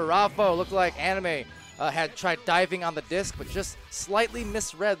goal to Farafo. Looked like Anime had tried diving on the disc, but just slightly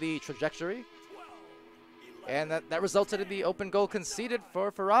misread the trajectory. And that resulted in the open goal conceded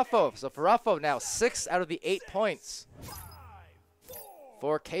for Farafo. So Farafo now 6 out of the 8 points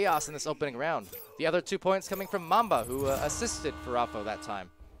for Chaos in this opening round. The other 2 points coming from Mamba, who assisted Farafo that time.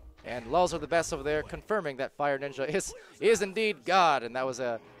 And Lulz are the best over there, confirming that Fire Ninja is indeed God. And that was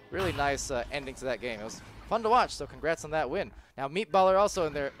a really nice ending to that game. It was fun to watch, so congrats on that win. Now Meatballer also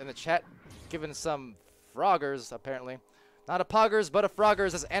in the chat, giving some Froggers, apparently. Not a Poggers, but a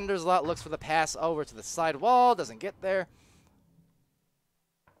Froggers, as Enderslot looks for the pass over to the side wall. Doesn't get there.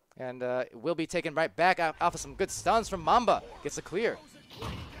 And will be taken right back off of some good stuns from Mamba. Gets a clear.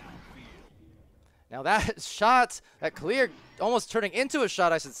 Now that shot, that clear, almost turning into a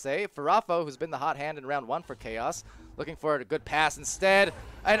shot, I should say. Farafo, who's been the hot hand in round 1 for Chaos, looking for a good pass instead.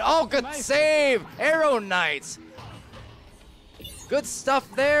 And oh, good save! Arrow Knight. Good stuff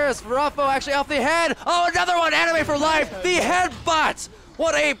there as Farafo actually off the head. Oh, another one, Anime for life. The headbutt.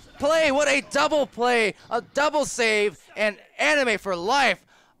 What a play, what a double play. A double save and Anime for life.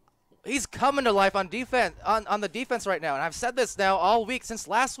 He's coming to life on defense, on the defense right now. And I've said this now all week since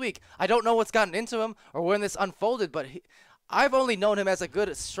last week. I don't know what's gotten into him or when this unfolded, but I've only known him as a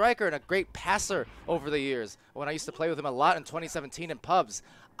good striker and a great passer over the years. When I used to play with him a lot in 2017 in pubs,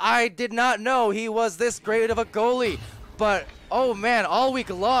 I did not know he was this great of a goalie. But, oh man, all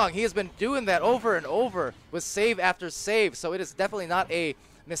week long, he has been doing that over and over with save after save. So it is definitely not a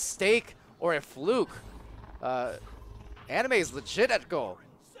mistake or a fluke. Anime is legit at goal.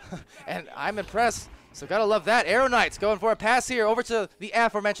 And I'm impressed. So gotta love that. Arrow Knight's going for a pass here over to the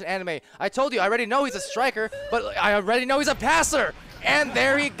aforementioned Anime. I told you, I already know he's a striker, but I already know he's a passer. And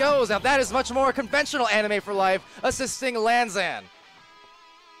there he goes. Now that is much more conventional Anime for life, assisting Lanzan.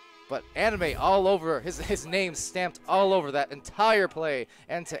 But Anime all over, his name stamped all over that entire play,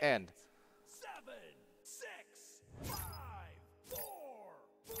 end to end. 7, 6, 5, 4,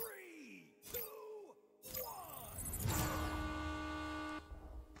 3, 2, 1.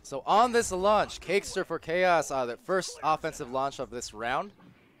 So on this launch, Cakester for Chaos, the first offensive launch of this round.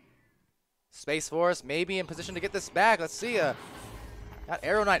 Space Force maybe in position to get this back. Let's see. Got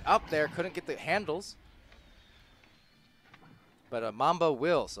Arrow Knight up there, couldn't get the handles. But Mamba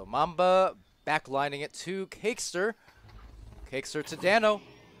will. So Mamba backlining it to Cakester. Cakester to Dano.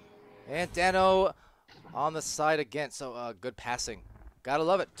 And Dano on the side again. So good passing. Gotta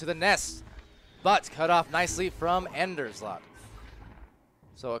love it. To the nest. But cut off nicely from Enderslot.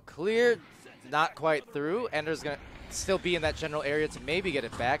 So a clear, not quite through. Ender's going to still be in that general area to maybe get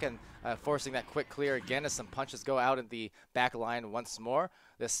it back. And forcing that quick clear again as some punches go out in the back line once more.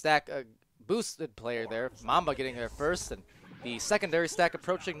 The stack boosted player there. Mamba getting there first. And the secondary stack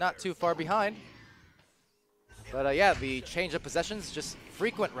approaching not too far behind. But yeah, the change of possessions just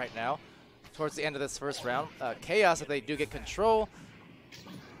frequent right now towards the end of this first round. Chaos, if they do get control,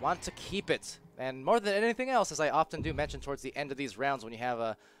 want to keep it. And more than anything else, as I often do mention towards the end of these rounds when you have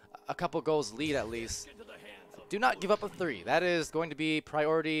a couple goals lead at least, do not give up a 3. That is going to be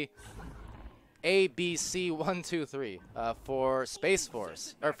priority A, B, C, 1, 2, 3 for Space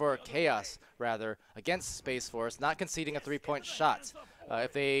Force, or for Chaos rather, against Space Force, not conceding a 3-point shot.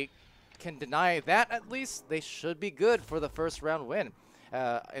 If they can deny that at least, they should be good for the first round win.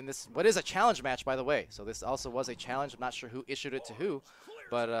 In this, what is a challenge match, by the way. So this also was a challenge. I'm not sure who issued it to who,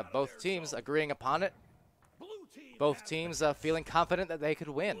 but both teams agreeing upon it. Both teams feeling confident that they could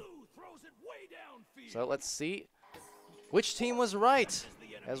win. So let's see which team was right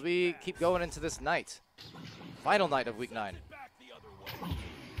as we keep going into this night. Final night of Week 9.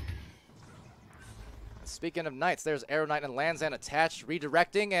 Speaking of knights, there's Arrow Knight and Lanzan attached,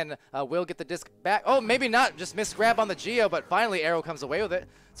 redirecting, and will get the disc back. Oh, maybe not. Just misgrab on the Geo, but finally Arrow comes away with it.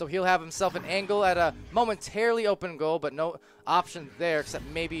 So he'll have himself an angle at a momentarily open goal, but no option there except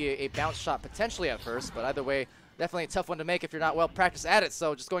maybe a bounce shot potentially at first. But either way, definitely a tough one to make if you're not well practiced at it.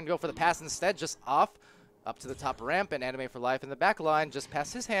 So just going to go for the pass instead, just off, up to the top ramp, and Anime for Life in the back line just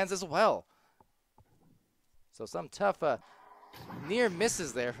past his hands as well. So some tough near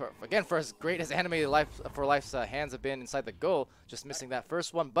misses there, again, for as great as Anime for Life's hands have been inside the goal. Just missing that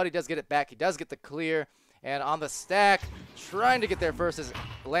first one, but he does get it back. He does get the clear. And on the stack, trying to get there first is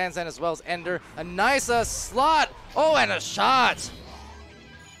Lanzan as well as Ender. A nice slot. Oh, and a shot.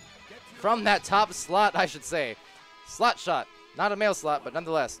 From that top slot, I should say. Slot shot. Not a male slot, but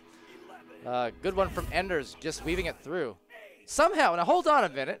nonetheless. Good one from Enders, just weaving it through. Somehow, now hold on a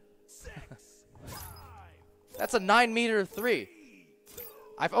minute. That's a 9-meter 3.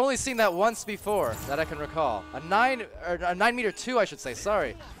 I've only seen that once before that I can recall. A 9-meter 2, I should say,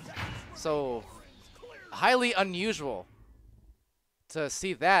 sorry. So highly unusual to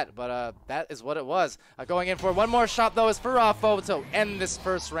see that, but that is what it was. Going in for one more shot though is Farafo to end this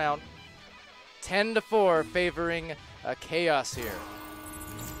first round. 10-4 favoring Chaos here.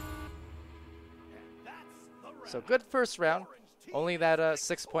 So good first round. Only that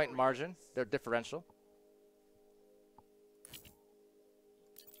 6-point margin, their differential.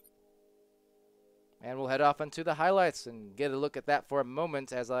 And we'll head off into the highlights and get a look at that for a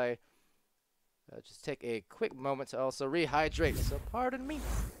moment as I just take a quick moment to also rehydrate. So pardon me,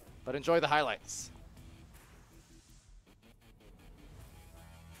 but enjoy the highlights.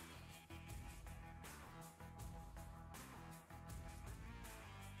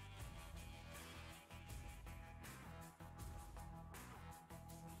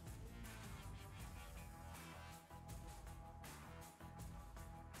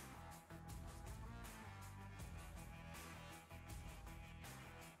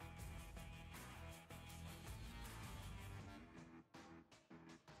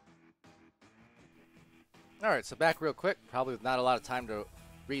 All right, so back real quick, probably with not a lot of time to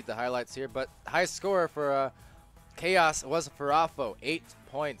read the highlights here, but high score for Chaos was Farafo, 8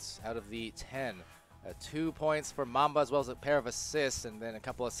 points out of the 10. 2 points for Mamba, as well as a pair of assists, and then a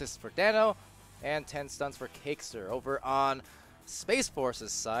couple assists for Dano, and 10 stuns for Cakester. Over on Space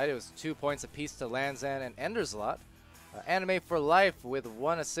Force's side, it was 2 points apiece to Lanzan and Enderslot. Anime for Life with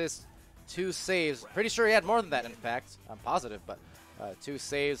 1 assist, 2 saves. Pretty sure he had more than that, in fact. I'm positive, but 2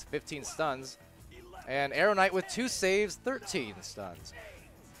 saves, 15 stuns. And Arrow Knight with 2 saves, 13 stuns.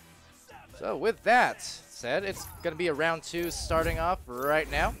 So with that said, it's going to be a round 2 starting off right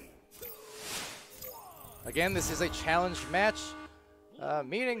now. Again, this is a challenge match,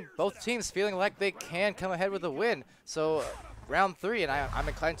 meaning both teams feeling like they can come ahead with a win. So round 3, and I'm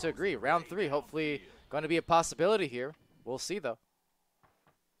inclined to agree, round 3 hopefully going to be a possibility here. We'll see though.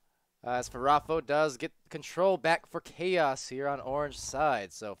 As Farafo does get control back for Chaos here on orange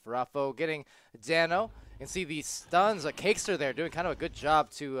side. So Farafo getting Dano. You can see the stuns. Cakester there doing kind of a good job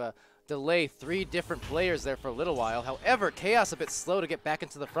to delay 3 different players there for a little while. However, Chaos a bit slow to get back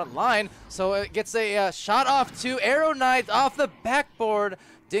into the front line. So it gets a shot off to Arrow Knight off the backboard,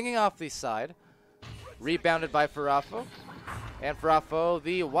 dinging off the side. Rebounded by Farafo. And Farafo,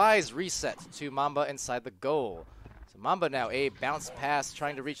 the wise reset to Mamba inside the goal. Mamba now a bounce pass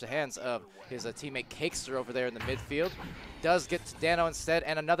trying to reach the hands of his teammate Cakester over there in the midfield. Does get to Dano instead,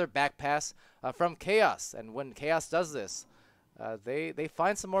 and another back pass from Chaos. And when Chaos does this, they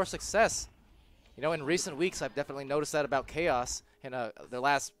find some more success. You know, in recent weeks, I've definitely noticed that about Chaos in the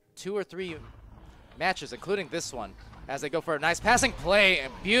last 2 or 3 matches, including this one, as they go for a nice passing play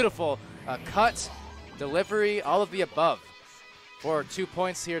and beautiful cut, delivery, all of the above for 2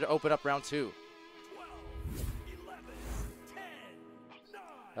 points here to open up round 2.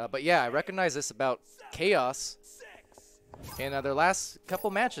 But yeah, I recognize this about Chaos in their last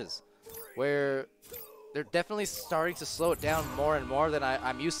couple matches, where they're definitely starting to slow it down more and more than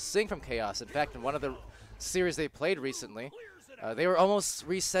I'm used to seeing from Chaos. In fact, in one of the series they played recently, they were almost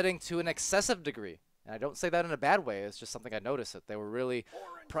resetting to an excessive degree. And I don't say that in a bad way. It's just something I noticed, that they were really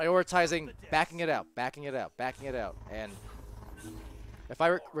prioritizing backing it out, backing it out, backing it out. And if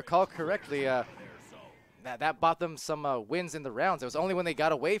I recall correctly, that bought them some wins in the rounds. It was only when they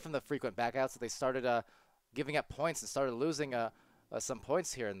got away from the frequent backouts that they started giving up points and started losing some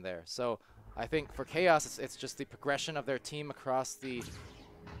points here and there. So I think for Chaos, it's just the progression of their team across the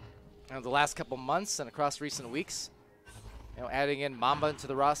last couple months and across recent weeks. You know, adding in Mamba into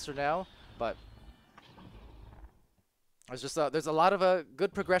the roster now, but there's a lot of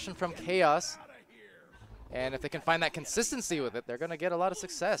good progression from Chaos. And if they can find that consistency with it, they're going to get a lot of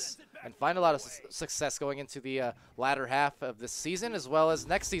success and find a lot of success going into the latter half of this season as well as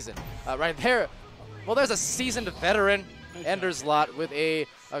next season. Right there, well, there's a seasoned veteran, Enderslot, with a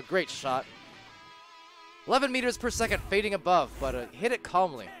great shot. 11 meters per second fading above, but hit it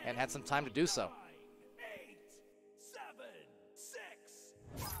calmly and had some time to do so. 8, 7, 6,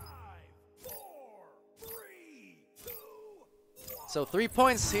 5, 4, 3, 2, 1. So 3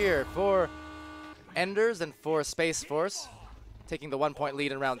 points here for Enders and for Space Force, taking the 1-point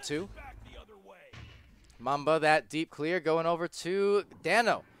lead in round 2. Mamba, that deep clear, going over to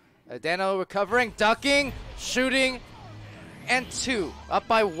Dano. Dano recovering, ducking, shooting, and 2. Up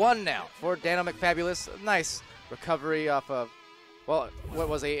by 1 now for Dano McFabulous. Nice recovery off of, well, what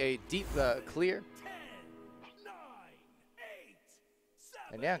was a deep clear. 10, 9, 8,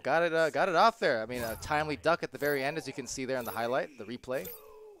 7. And yeah, got it off there. I mean, a timely duck at the very end, as you can see there in the highlight, the replay.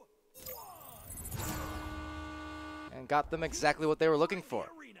 And got them exactly what they were looking for.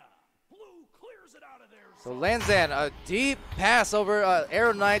 So Lanzan, a deep pass over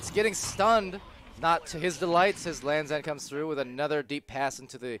Arrow Knights, getting stunned. Not to his delights, as Lanzan comes through with another deep pass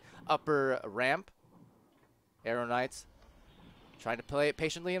into the upper ramp. Arrow Knights trying to play it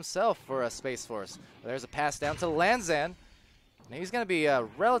patiently himself for Space Force. There's a pass down to Lanzan. Now he's going to be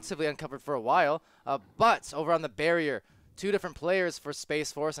relatively uncovered for a while, but over on the barrier, 2 different players for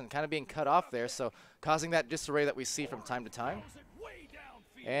Space Force and kind of being cut off there, so causing that disarray that we see from time to time.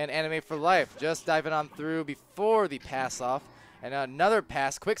 And Anime for Life just diving on through before the pass off. And another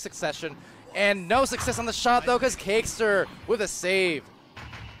pass, quick succession. And no success on the shot though, because Cakester with a save.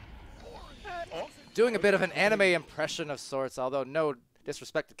 Doing a bit of an anime impression of sorts, although no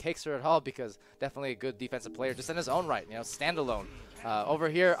disrespect to Cakester at all, because definitely a good defensive player just in his own right, you know, standalone. Over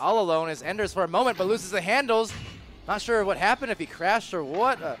here, all alone is Enders for a moment, but loses the handles. Not sure what happened, if he crashed or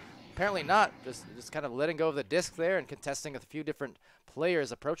what. Apparently not. Just kind of letting go of the disc there and contesting a few different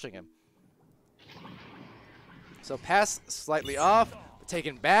players approaching him. So pass slightly off,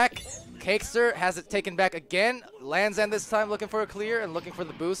 taken back. Cakester has it taken back again. Lanzan this time looking for a clear and looking for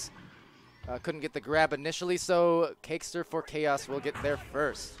the boost. Couldn't get the grab initially, so Cakester for Chaos will get there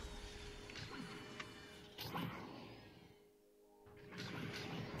first.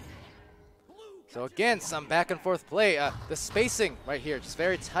 So again, some back and forth play. The spacing right here, just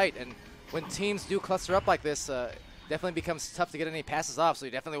very tight. And when teams do cluster up like this, definitely becomes tough to get any passes off. So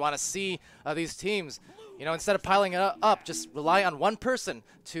you definitely want to see these teams, you know, instead of piling it up, just rely on one person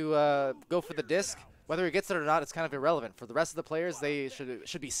to go for the disc. Whether he gets it or not, it's kind of irrelevant. For the rest of the players, they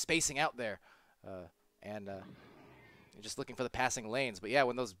should be spacing out there. And just looking for the passing lanes. But yeah,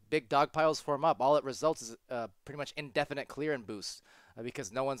 when those big dog piles form up, all it results is pretty much indefinite clear and boost.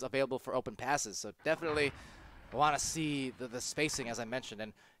 Because no one's available for open passes. So definitely want to see the spacing, as I mentioned.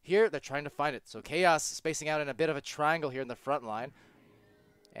 And here, they're trying to find it. So Chaos spacing out in a bit of a triangle here in the front line.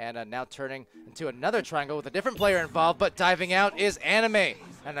 And now turning into another triangle with a different player involved. But diving out is Anime.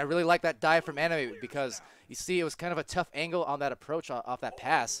 And I really like that dive from Anime because you see it was kind of a tough angle on that approach off that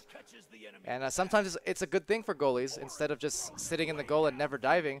pass. And sometimes it's a good thing for goalies, instead of just sitting in the goal and never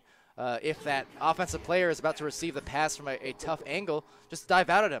diving. If that offensive player is about to receive the pass from a tough angle, just dive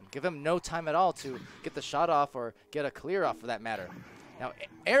out at him. Give him no time at all to get the shot off or get a clear off for that matter. Now,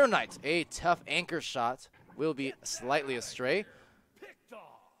 Arrow Knight, a tough anchor shot, will be slightly astray.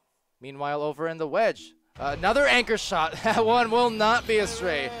 Meanwhile, over in the wedge, another anchor shot. That one will not be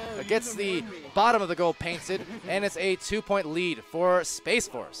astray. It gets the bottom of the goal painted, and it's a 2-point lead for Space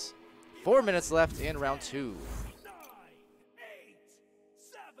Force. 4 minutes left in round 2. 9, 8,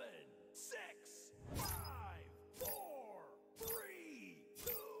 7, 6, 5, 4, 3,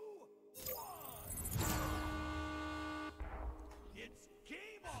 2, 1. It's game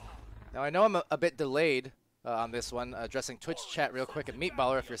on. Now, I know I'm a bit delayed on this one, addressing Twitch chat real quick and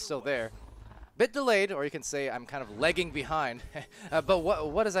Meatballer if you're still there. Bit delayed, or you can say I'm kind of lagging behind. But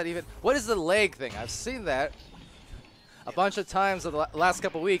what is that even? What is the lag thing? I've seen that a bunch of times in the last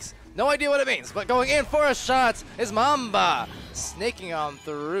couple weeks. No idea what it means, but going in for a shot is Mamba. Snaking on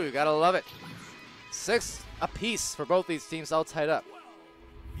through, you gotta love it. 6 apiece for both these teams, all tied up.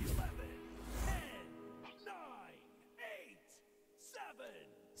 12, 11, 10, 9, 8, 7.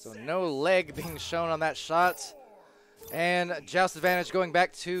 So no leg being shown on that shot. And joust advantage going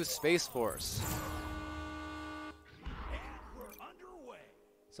back to Space Force. We're underway.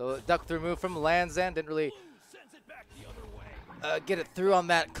 So duck through move from Lanzan, didn't really Sends it back the other way. get it through on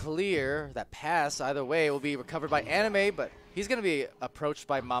that clear. That pass, either way, will be recovered by Anime, but he's going to be approached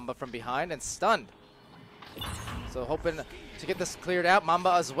by Mamba from behind and stunned. So hoping to get this cleared out.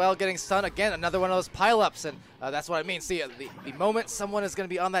 Mamba as well getting stunned. Again, another one of those pileups, and that's what I mean. See, the moment someone is going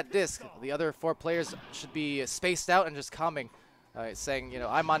to be on that disc, the other 4 players should be spaced out and just calming, saying, you know,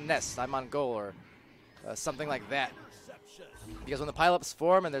 I'm on nest, I'm on goal, or something like that. Because when the pileups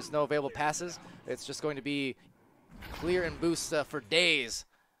form and there's no available passes, it's just going to be clear and boost for days,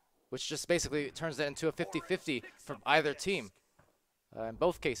 which just basically turns it into a 50-50 from either team in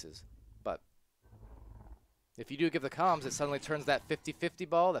both cases. But if you do give the comms, it suddenly turns that 50-50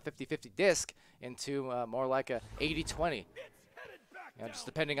 ball, that 50-50 disc, into more like a 80-20, you know, just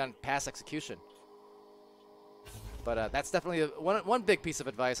depending on pass execution. But that's definitely one big piece of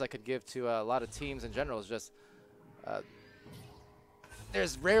advice I could give to a lot of teams in general is just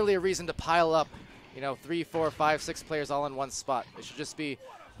there's rarely a reason to pile up, you know, 3, 4, 5, 6 players all in one spot. It should just be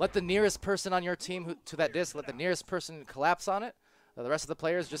let the nearest person on your team to that disc, let the nearest person collapse on it. The rest of the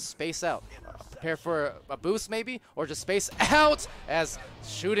players just space out. Prepare for a boost maybe, or just space out as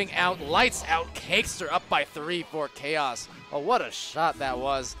shooting out, lights out, Cakester up by 3 for Chaos. Oh, what a shot that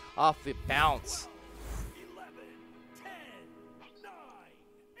was off the bounce. 11, 10, 9,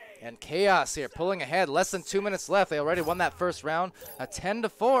 8. And Chaos here pulling ahead, less than 2 minutes left. They already won that first round, a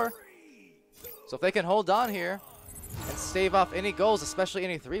 10-4. So if they can hold on here and stave off any goals, especially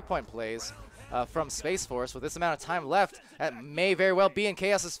any 3-point plays, from Space Force. With this amount of time left, that may very well be in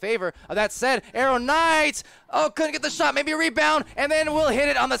Chaos's favor. That said, Arrow Knight, couldn't get the shot, maybe a rebound, and then we'll hit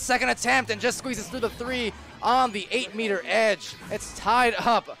it on the second attempt and just squeezes through the 3 on the 8-meter edge. It's tied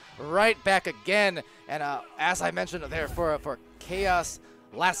up right back again, and as I mentioned there, for Chaos,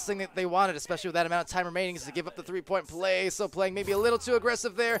 last thing that they wanted, especially with that amount of time remaining, is to give up the 3-point play. So playing maybe a little too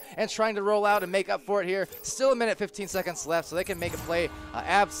aggressive there and trying to roll out and make up for it here. Still a minute 15 seconds left, so they can make a play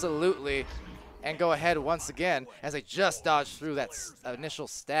absolutely and go ahead once again as they just dodged through that initial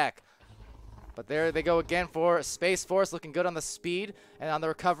stack. But there they go again for Space Force, looking good on the speed and on the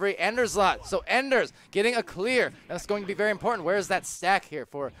recovery. Ender's lot. So Ender's getting a clear. That's going to be very important. Where's that stack here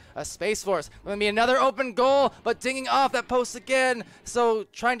for Space Force? Going to be another open goal, but dinging off that post again. So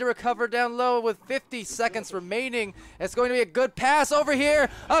trying to recover down low with 50 seconds remaining. It's going to be a good pass over here.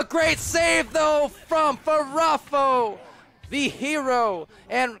 A great save, though, from Farafo, the hero,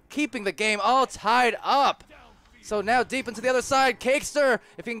 and keeping the game all tied up. So now deep into the other side, Cakester,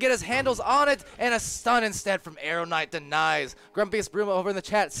 if he can get his handles on it, and a stun instead from Arrow Knight denies. Grumpiest Bruma over in the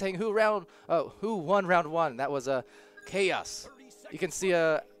chat saying who won round 1. That was Chaos. You can see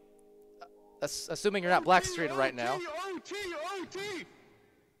assuming you're not black screen right now.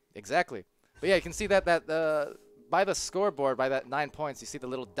 Exactly. But yeah, you can see that by the scoreboard, by that 9 points, you see the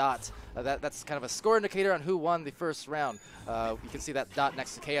little dot. That's kind of a score indicator on who won the first round. You can see that dot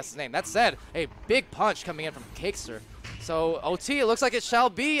next to Chaos's name. That said, a big punch coming in from Cakester. So OT, it looks like it shall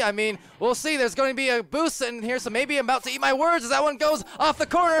be. I mean, we'll see. There's going to be a boost in here, so maybe I'm about to eat my words as that one goes off the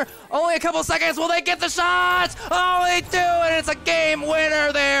corner. Only a couple seconds. Will they get the shot? Oh, they do, and it's a game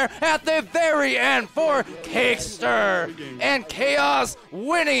winner there at the very end for Cakester. And Chaos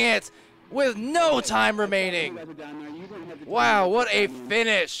winning it with no time remaining. Wow, what a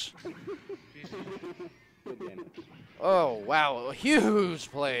finish. Oh, wow, huge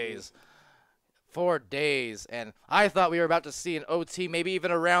plays. 4 days, and I thought we were about to see an OT, maybe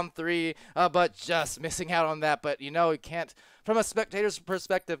even a round 3, but just missing out on that. But, you know, you can't, from a spectator's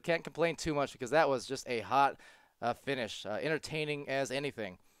perspective, can't complain too much because that was just a hot finish, entertaining as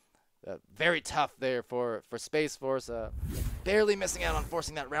anything. Very tough there for Space Force, barely missing out on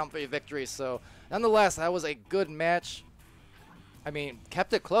forcing that round 3 victory. So nonetheless, that was a good match. I mean,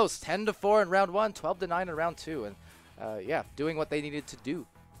 kept it close, 10-4 in round 1, 12-9 in round 2, and yeah, doing what they needed to do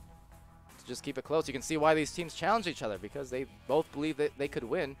to just keep it close. You can see why these teams challenge each other, because they both believe that they could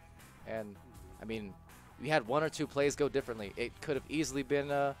win. And I mean, we had 1 or 2 plays go differently. It could have easily been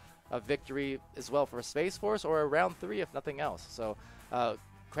a victory as well for Space Force, or a round 3 if nothing else. So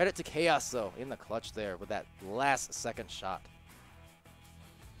credit to Chaos, though, in the clutch there with that last second shot.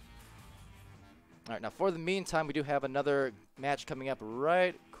 All right, now for the meantime, we do have another match coming up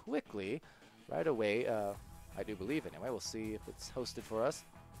right away. I do believe anyway. We'll see if it's hosted for us.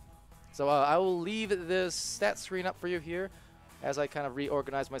 So I will leave this stat screen up for you here as I kind of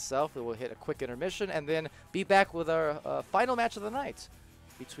reorganize myself. We'll hit a quick intermission and then be back with our final match of the night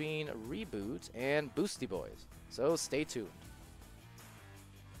between Reboot and Boosty Boys. So stay tuned.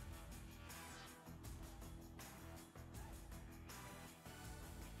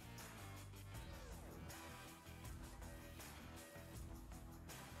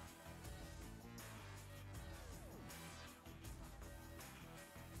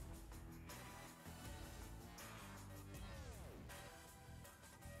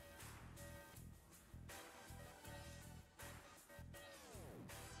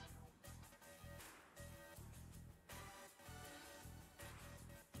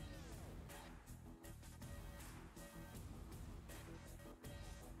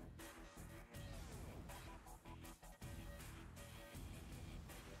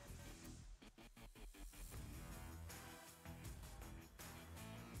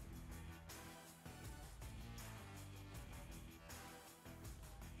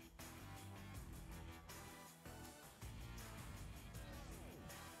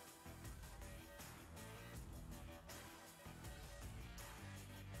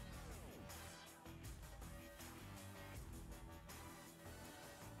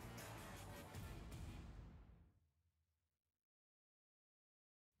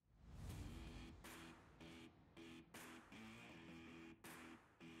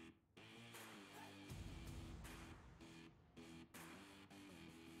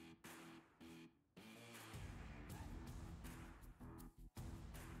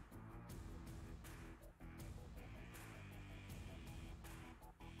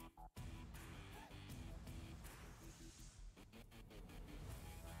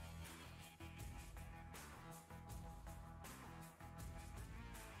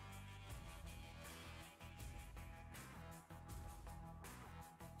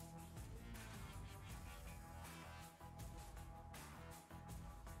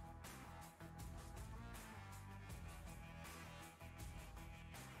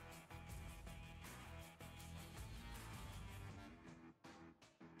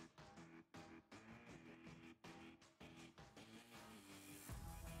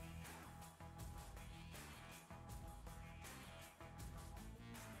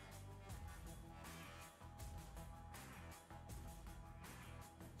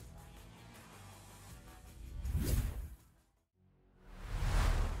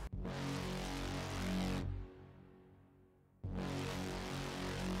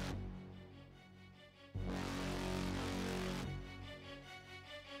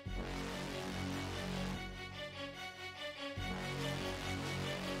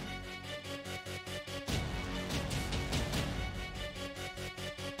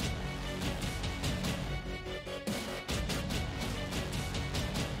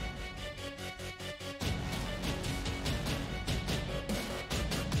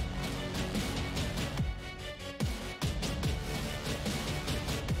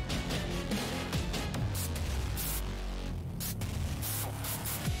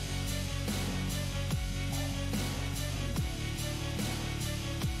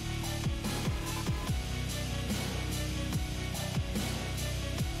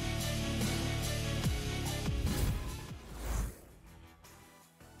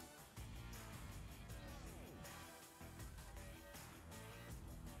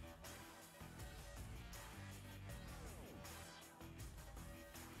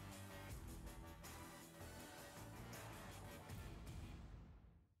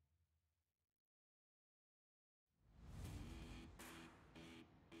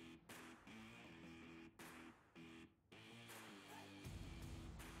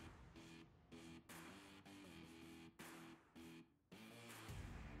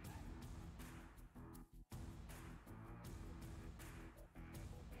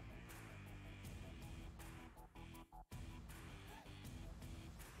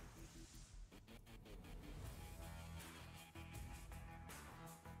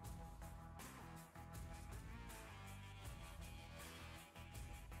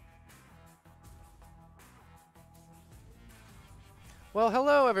 Well,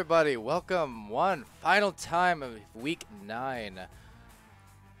 hello everybody. Welcome one final time of week 9.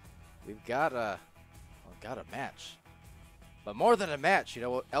 We've got a match. But more than a match, you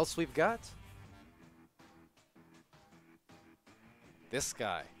know what else we've got? This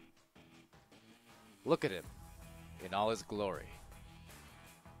guy. Look at him in all his glory.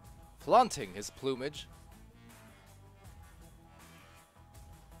 Flaunting his plumage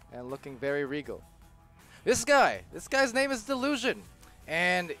and looking very regal. This guy's name is Delusion.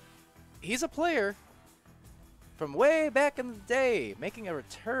 And he's a player from way back in the day, making a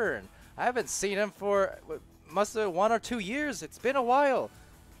return. I haven't seen him for must have 1 or 2 years. It's been a while.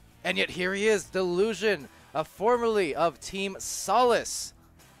 And yet here he is, Delusion, formerly of Team Solace.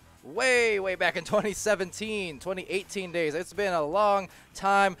 Way back in 2017, 2018 days. It's been a long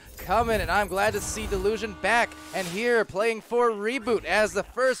time coming, and I'm glad to see Delusion back and here playing for Reboot as the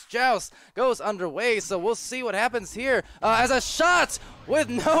first joust goes underway. So we'll see what happens here as a shot with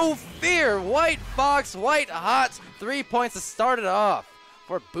no fear. White Fox, white hot. 3 points to start it off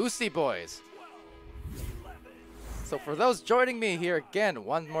for Boosty Boys. So for those joining me here again,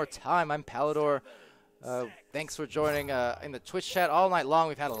 one more time, I'm Palidore. Thanks for joining in the Twitch chat all night long.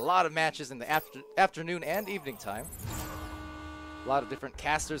 We've had a lot of matches in the afternoon and evening time. A lot of different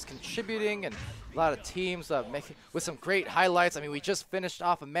casters contributing and a lot of teams with some great highlights. I mean, we just finished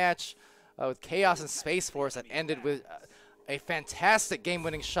off a match with Chaos and Space Force that ended with a fantastic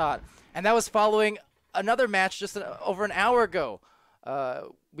game-winning shot. And that was following another match just over an hour ago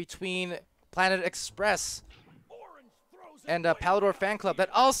between Planet Express and Palidore Fan Club that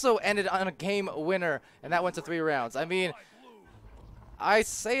also ended on a game winner, and that went to 3 rounds. I mean, I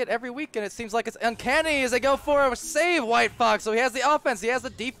say it every week, and it seems like it's uncanny as they go for a save, White Fox. So he has the offense, he has the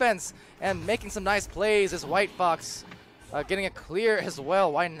defense, and making some nice plays is White Fox. Getting it clear as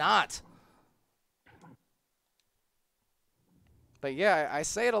well, why not? But yeah, I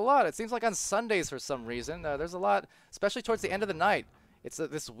say it a lot. It seems like on Sundays for some reason, there's a lot, especially towards the end of the night. It's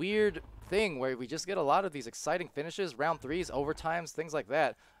this weird thing where we just get a lot of these exciting finishes, round 3s, overtimes, things like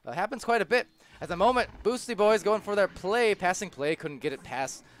that. Happens quite a bit. At the moment, Boosty Boys going for their passing play, couldn't get it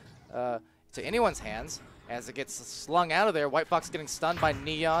past to anyone's hands as it gets slung out of there. White Fox getting stunned by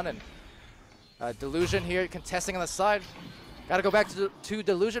Neon, and Delusion here contesting on the side. Got to go back to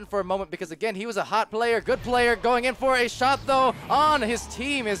Delusion for a moment because, again, he was a hot player, good player, going in for a shot, though, on his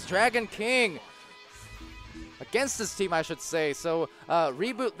team is Dragon King. Against his team, I should say. So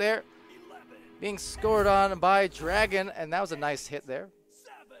Reboot there being scored on by Dragon, and that was a nice hit there.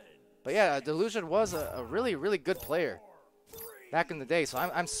 But yeah, Delusion was a really good player back in the day, so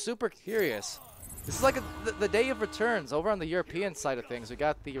I'm super curious. This is like the day of returns over on the European side of things. We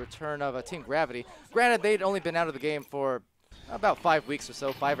got the return of Team Gravity. Granted, they'd only been out of the game for about 5 weeks or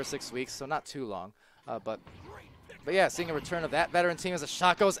so, 5 or 6 weeks, so not too long. But yeah, seeing a return of that veteran team as a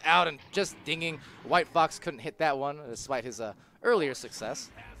shot goes out and just dinging. White Fox couldn't hit that one despite his earlier success.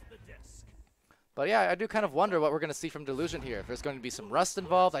 But yeah, I do kind of wonder what we're going to see from Delusion here. If there's going to be some rust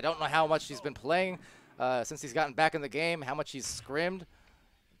involved. I don't know how much he's been playing since he's gotten back in the game, how much he's scrimmed.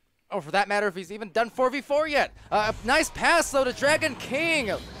 Or for that matter, if he's even done 4v4 yet. Nice pass, though, to Dragon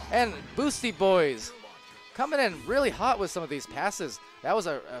King and Boosty Boys. Coming in really hot with some of these passes. That was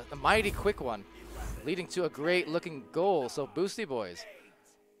a mighty quick one, leading to a great-looking goal. So Boosty Boys,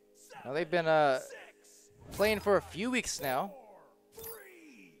 now they've been playing for a few weeks now.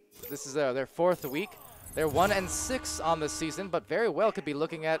 This is their 4th week. They're 1-6 on the season, but very well could be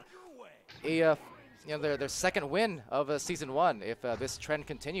looking at a their 2nd win of season 1 if this trend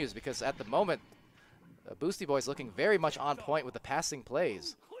continues. Because at the moment, Boosty Boys looking very much on point with the passing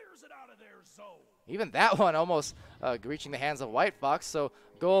plays. Even that one almost reaching the hands of White Fox. So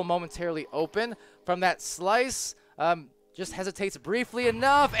goal momentarily open from that slice. Just hesitates briefly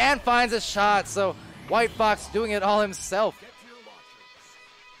enough and finds a shot. So White Fox doing it all himself.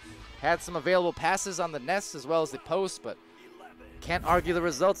 Had some available passes on the nest as well as the post, but can't argue the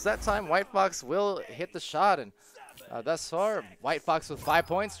results that time. White Fox will hit the shot, and thus far, White Fox with 5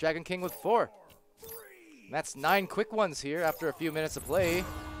 points, Dragon King with 4. And that's 9 quick ones here after a few minutes of play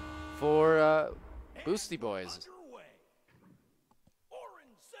for Boosty Boys.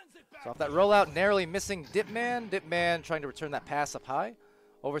 So off that rollout, narrowly missing Dipman. Dipman trying to return that pass up high.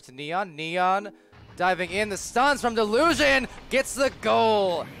 Over to Neon. Neon diving in. The stuns from Delusion. Gets the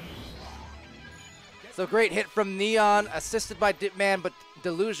goal. So great hit from Neon, assisted by Dipman, but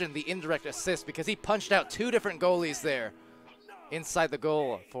Delusion, the indirect assist, because he punched out 2 different goalies there inside the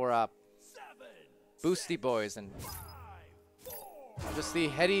goal for Boosty Boys. And just the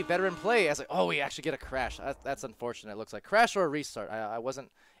heady veteran play as oh, we actually get a crash. That's unfortunate. It looks like crash or a restart. I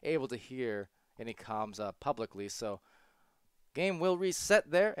wasn't able to hear any comms publicly, so game will reset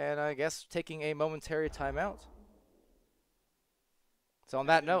there, and I guess taking a momentary timeout. So on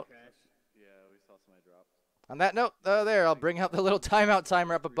that note, there, I'll bring out the little timeout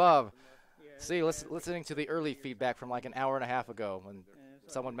timer up above. See, listening to the early feedback from like an hour and a half ago when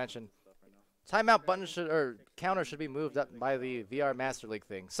someone mentioned timeout button or counter should be moved up by the VR Master League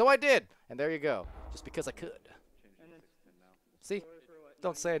thing. So I did, and there you go, just because I could. See,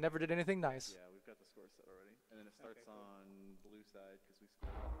 don't say I never did anything nice. Yeah, we've got the score set already, and then it starts on blue side because we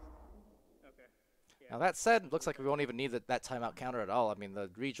scored last. Okay. Now that said, looks like we won't even need that timeout counter at all. I mean, the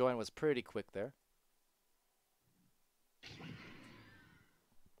rejoin was pretty quick there.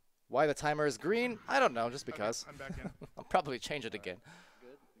 Why the timer is green? I don't know, just because. Okay, I'm back in. I'll probably change it again.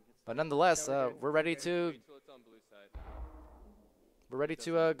 But nonetheless, we're ready to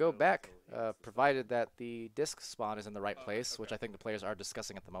go back, provided that the disc spawn is in the right place, which I think the players are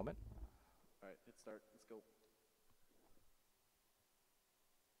discussing at the moment. All right, hit start. Let's go.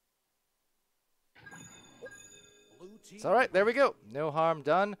 It's all right, there we go. No harm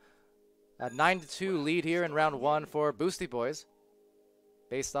done. A 9-2 lead here in round 1 for Boosty Boys,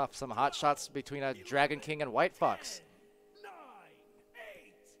 based off some hot shots between a Dragon King and White Fox. 9,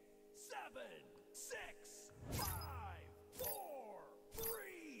 8, 7, 6, 5, 4,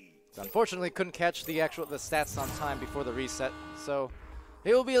 3. Unfortunately, couldn't catch the stats on time before the reset, so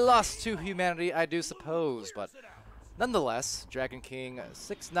it will be a loss to humanity, I do suppose. But nonetheless, Dragon King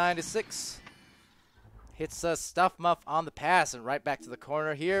 696 hits a Stuff Muff on the pass and right back to the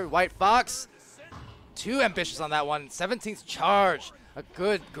corner here. White Fox, too ambitious on that one. 17th charge, a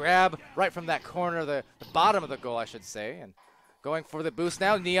good grab right from that corner, the bottom of the goal, I should say. And going for the boost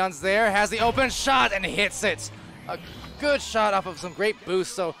now. Neon's there, has the open shot and hits it. A good shot off of some great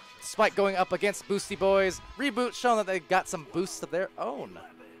boost. So despite going up against Boosty Boys, Reboot showing that they got some boosts of their own.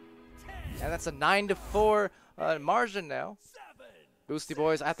 And that's a 9-4 margin now. Boosty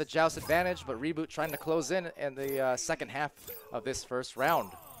Boys at the joust advantage, but Reboot trying to close in the second half of this first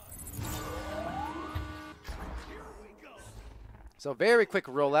round. So very quick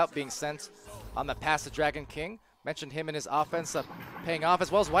rollout being sent on the pass to Dragon King. Mentioned him in his offense paying off, as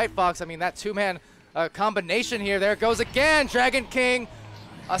well as White Fox. I mean, that two-man combination here. There it goes again. Dragon King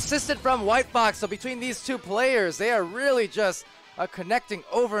assisted from White Fox. So between these two players, they are really just connecting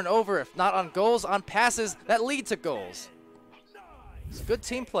over and over, if not on goals, on passes that lead to goals. It's good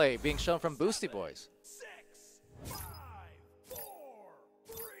team play being shown from Boosty Boys. 6, 5, 4,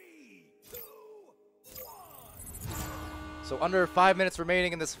 3, 2, 1. So under 5 minutes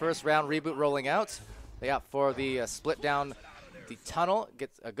remaining in this first round, Reboot rolling out. They opt for the split down the tunnel,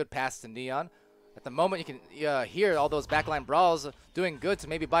 gets a good pass to Neon. At the moment, you can hear all those backline brawls doing good to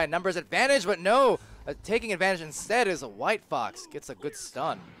maybe buy a numbers advantage, but no, taking advantage instead is a White Fox. Gets a good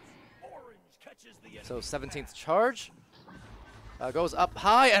stun. So 17th charge. Goes up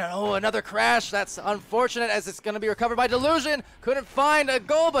high, and oh, another crash. That's unfortunate as it's going to be recovered by Delusion. Couldn't find a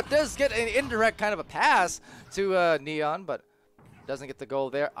goal, but does get an indirect kind of a pass to Neon, but doesn't get the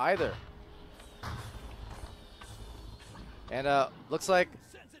goal there either. And looks like,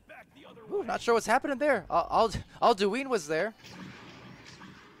 not sure what's happening there. Alduin was there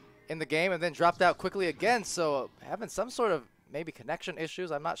in the game and then dropped out quickly again, so having some sort of maybe connection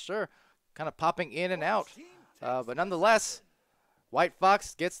issues, I'm not sure. Kind of popping in and out. But nonetheless, White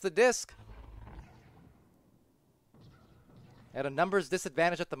Fox gets the disc. At a numbers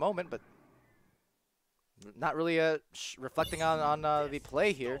disadvantage at the moment, but not really reflecting on the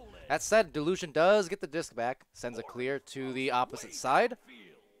play here. That said, Delusion does get the disc back, sends a clear to the opposite side.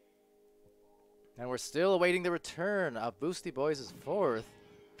 And we're still awaiting the return of Boosty Boys' fourth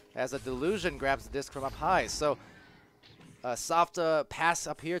as a Delusion grabs the disc from up high. So a soft pass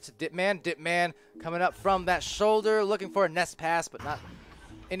up here to Dipman. Dipman coming up from that shoulder, looking for a nest pass, but not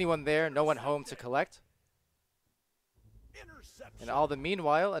anyone there. No one home to collect. And all the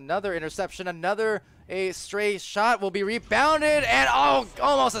meanwhile, another interception, another a stray shot will be rebounded, and oh,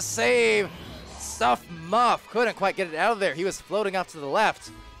 almost a save. Stuff Muff couldn't quite get it out of there. He was floating off to the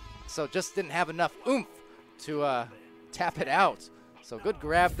left, so just didn't have enough oomph to tap it out. So good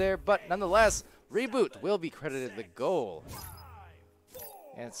grab there, but nonetheless, Reboot will be credited the goal.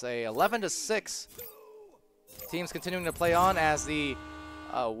 And it's a 11-6. Teams continuing to play on as the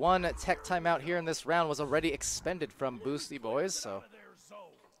one tech timeout here in this round was already expended from Boosty Boys, so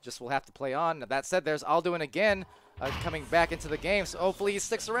just will have to play on. That said, there's Alduin again coming back into the game, so hopefully he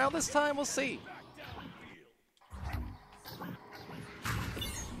sticks around this time. We'll see.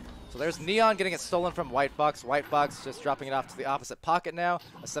 So there's Neon getting it stolen from White Fox. White Fox just dropping it off to the opposite pocket now.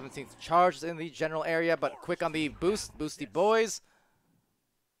 A 17th charge in the general area, but quick on the boost. Boosty Boys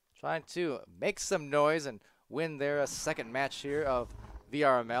trying to make some noise and win their second match here of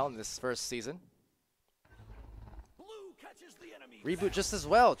VRML in this first season. Blue catches the enemy. Reboot just as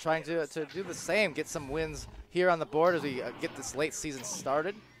well, trying to do the same, get some wins here on the board as we get this late season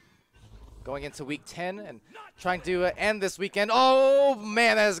started. Going into week 10 and trying to end this weekend. Oh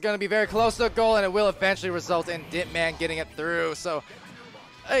man, that is going to be very close to a goal, and it will eventually result in Ditman getting it through. So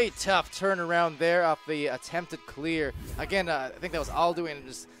a tough turnaround there off the attempted clear. Again, I think that was Alduin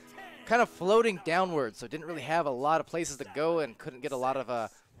just kind of floating downwards, so didn't really have a lot of places to go and couldn't get a lot of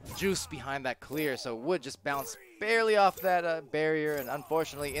juice behind that clear. So Wood just bounced barely off that barrier and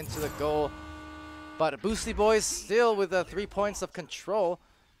unfortunately into the goal. But Boosty Boys still with 3 points of control.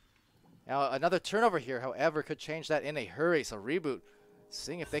 Now another turnover here, however, could change that in a hurry. So Reboot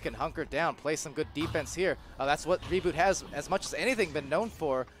seeing if they can hunker down, play some good defense here. That's what Reboot has, as much as anything, been known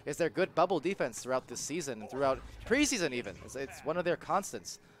for, is their good bubble defense throughout this season and throughout preseason even. It's one of their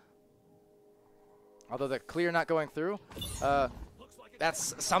constants. Although the clear not going through,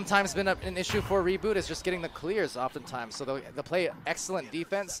 that's sometimes been an issue for Reboot, is just getting the clears oftentimes. So they'll play excellent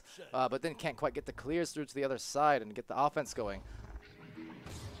defense, but then can't quite get the clears through to the other side and get the offense going.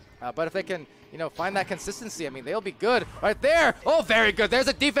 But if they can, find that consistency, I mean, they'll be good right there. Oh, very good. There's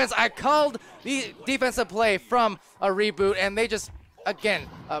a defense. I called the defensive play from a Reboot, and they just, again,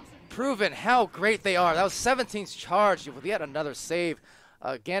 proven how great they are. That was 17th charge with yet another save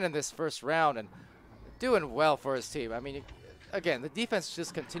again in this first round, and doing well for his team. I mean, again, the defense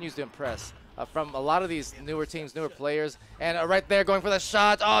just continues to impress from a lot of these newer teams, newer players. And right there going for the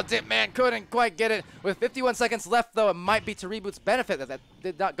shot. Oh, Ditman couldn't quite get it. With 51 seconds left, though, it might be to Reboot's benefit that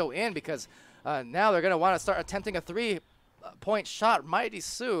did not go in, because now they're going to want to start attempting a 3-point shot mighty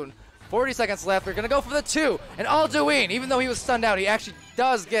soon. 40 seconds left. They're going to go for the 2. And Alduin, even though he was stunned out, he actually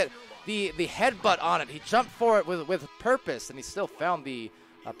does get the headbutt on it. He jumped for it with purpose, and he still found the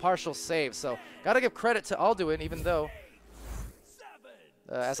partial save. So got to give credit to Alduin, even though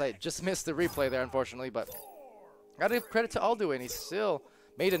as I just missed the replay there, unfortunately, but got to give credit to Alduin. He still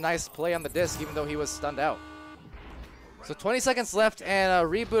made a nice play on the disc, even though he was stunned out. So 20 seconds left, and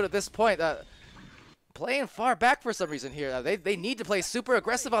Reboot at this point, playing far back for some reason here. They need to play super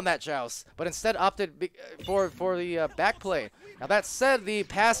aggressive on that joust, but instead opted for the back play. Now that said, the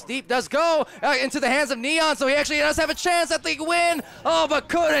pass deep does go into the hands of Neon, so he actually does have a chance at the win. Oh, but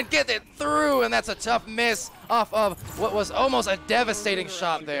couldn't get it through, and that's a tough miss off of what was almost a devastating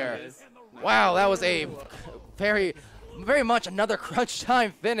shot there. Wow, that was a very much another crunch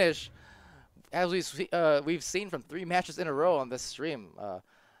time finish, as we've seen from 3 matches in a row on this stream.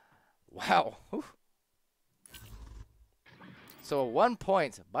 Wow. Whew. So a 1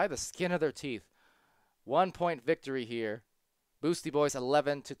 point by the skin of their teeth. 1 point victory here. Boosty Boys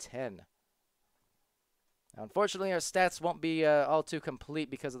 11-10. Now, unfortunately, our stats won't be all too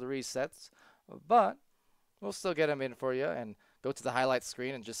complete because of the resets, but we'll still get them in for you and go to the highlight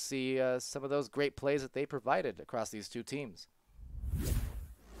screen and just see some of those great plays that they provided across these two teams.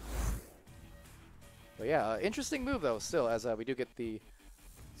 But yeah, interesting move though still, as we do get the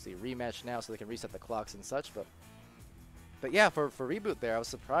rematch now so they can reset the clocks and such. But yeah, for Reboot there, I was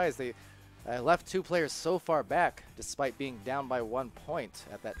surprised they left 2 players so far back despite being down by 1 point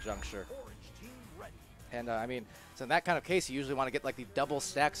at that juncture. And I mean, so in that kind of case, you usually want to get like the double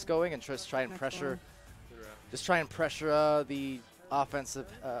stacks going and just try and pressure, the offensive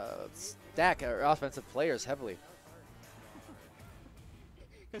stack or offensive players heavily.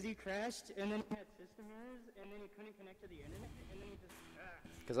 Because he crashed and then he had system errors and then he couldn't connect to the internet and then he just.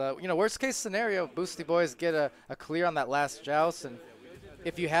 Because worst case scenario, Boosty Boys get a clear on that last joust, and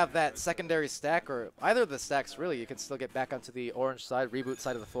if you have that secondary stack, or either of the stacks really, you can still get back onto the orange side, Reboot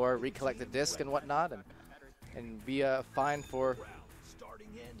side of the floor, recollect the disc and whatnot, and be fine for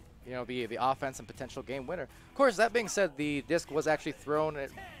the offense and potential game winner. Of course, that being said, the disc was actually thrown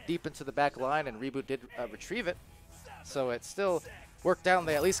deep into the back line, and Reboot did retrieve it, so it still worked out, and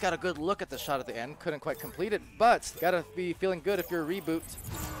they at least got a good look at the shot at the end. Couldn't quite complete it, but gotta be feeling good if you're a Reboot.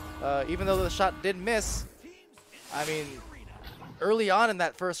 Even though the shot did miss, I mean, early on in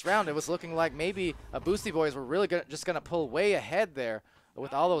that first round, it was looking like maybe Boosty Boys were really just gonna pull way ahead there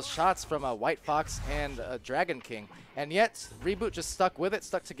with all those shots from White Fox and Dragon King, and yet Reboot just stuck with it,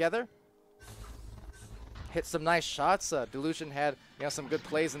 stuck together, hit some nice shots. Delusion had some good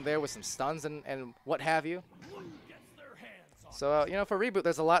plays in there with some stuns and what have you. So, for Reboot,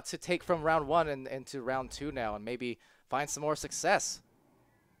 there's a lot to take from round 1 and into round 2 now, and maybe find some more success.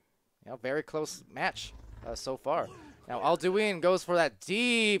 Very close match so far. Now, Alduin goes for that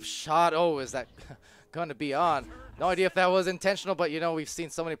deep shot. Oh, is that going to be on? No idea if that was intentional, but, we've seen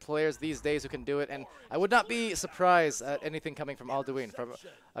so many players these days who can do it, and I would not be surprised at anything coming from Alduin.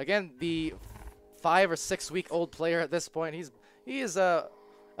 Again, the 5 or 6 week old player at this point. He is a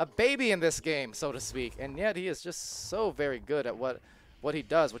baby in this game, so to speak, and yet he is just so very good at what he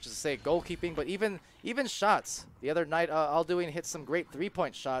does, which is to say goalkeeping, but even shots. The other night, Alduin hit some great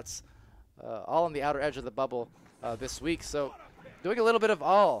 3-point shots, all on the outer edge of the bubble this week. So doing a little bit of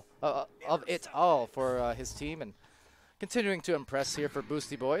it all for his team, and continuing to impress here for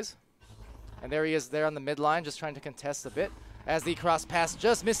Boosty Boys. And there he is there on the midline, just trying to contest a bit, as the cross pass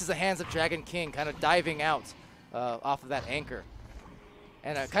just misses the hands of Dragon King, kind of diving out off of that anchor.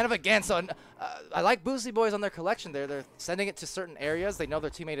 And kind of again, so I like Boosty Boys on their collection there. They're sending it to certain areas. They know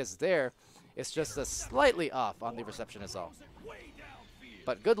their teammate is there. It's just slightly off on the reception is all.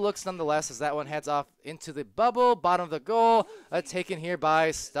 But good looks nonetheless, as that one heads off into the bubble, bottom of the goal, taken here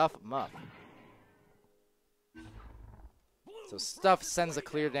by Stuff Muff. So Stuff sends a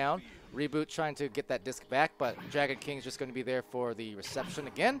clear down. Reboot trying to get that disc back, but Dragon King's just going to be there for the reception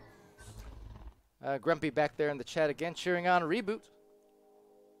again. Grumpy back there in the chat again, cheering on Reboot.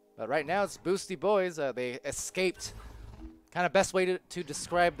 But right now it's Boosty Boys. They escaped. Kind of best way to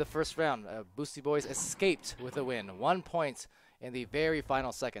describe the first round. Boosty Boys escaped with a win. 1 point in the very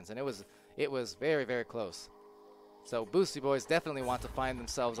final seconds, and it was very, very close. So Boosty Boys definitely want to find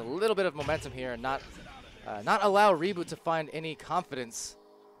themselves a little bit of momentum here and not allow Reboot to find any confidence,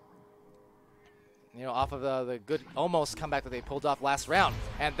 you know, off of the good almost comeback that they pulled off last round.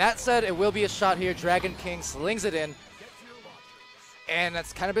 And that said, it will be a shot here. Dragon King slings it in. And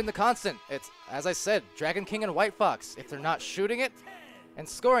that's kind of been the constant. It's, as I said, Dragon King and White Fox. If they're not shooting it and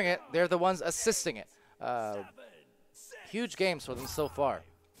scoring it, they're the ones assisting it. Huge games for them so far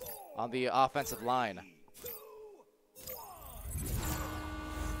on the offensive line.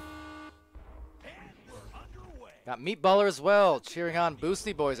 Got Meatballer as well, cheering on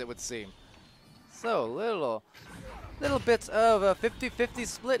Boosty Boys, it would seem. So, little bit of a 50-50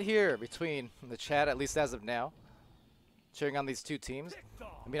 split here between the chat, at least as of now. Cheering on these two teams.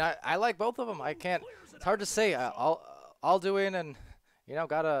 I mean, I like both of them. I can't, it's hard to say. Alduin and, you know,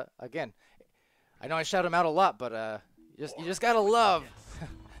 gotta, again, I know I shout him out a lot, but you just gotta love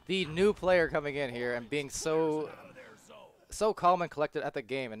the new player coming in here and being so calm and collected at the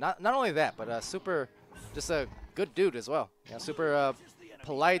game. And not only that, but just a good dude as well. You know, super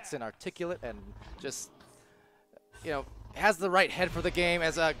polite and articulate, and just, you know, has the right head for the game.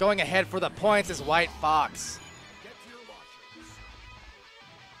 As going ahead for the points is White Fox.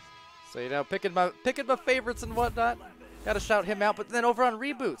 So, you know, picking my favorites and whatnot. Got to shout him out. But then over on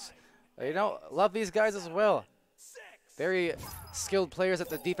Reboots, you know, love these guys as well. Very skilled players at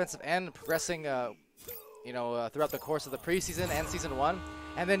the defensive end, progressing, you know, throughout the course of the preseason and Season 1.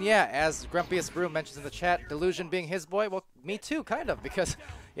 And then, yeah, as Grumpiest Brew mentions in the chat, Delusion being his boy. Well, me too, kind of, because,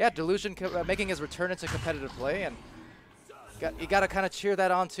 yeah, Delusion making his return into competitive play. And you got to kind of cheer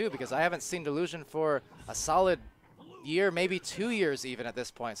that on, too, because I haven't seen Delusion for a solid year, maybe 2 years even at this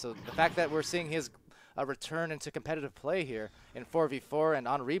point. So the fact that we're seeing his return into competitive play here in 4v4 and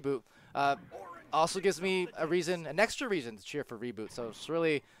on Reboot also gives me an extra reason to cheer for Reboot. So it's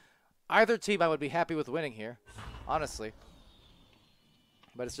really either team I would be happy with winning here, honestly.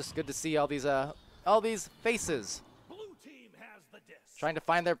 But it's just good to see all these faces trying to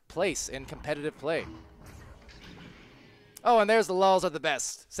find their place in competitive play. Oh, and there's the lulz are the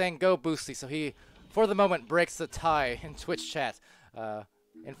best, saying go Boosty. So he, for the moment, breaks the tie in Twitch chat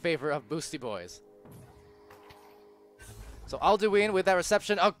in favor of Boosty Boys. So Alduin with that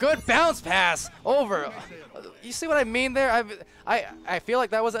reception. A good bounce pass over. You see what I mean there? I feel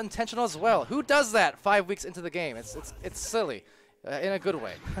like that was intentional as well. Who does that 5 weeks into the game? It's silly, in a good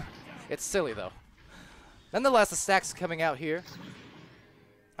way. It's silly though. Nonetheless, the stacks coming out here.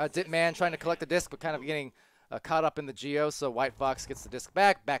 Ditman trying to collect the disc, but kind of getting caught up in the Geo. So White Fox gets the disc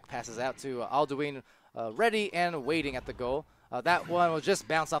back. Back passes out to Alduin, ready and waiting at the goal. That one will just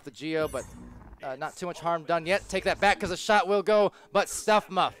bounce off the Geo, but not too much harm done yet. Take that back because a shot will go, but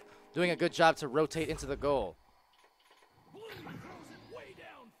Stuff Muff doing a good job to rotate into the goal.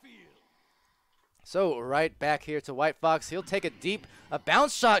 So right back here to White Fox. He'll take a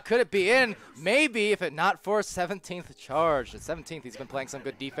bounce shot. Could it be in? Maybe, if it not for 17th charge. At 17th, he's been playing some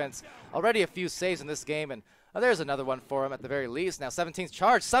good defense. Already a few saves in this game, and there's another one for him at the very least. Now 17th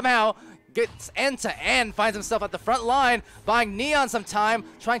charge somehow gets end-to-end, finds himself at the front line, buying Neon some time,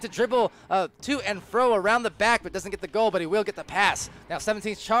 trying to dribble to and fro around the back, but doesn't get the goal, but he will get the pass. Now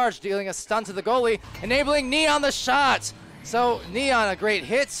 17th charge dealing a stun to the goalie, enabling Neon the shot. So Neon a great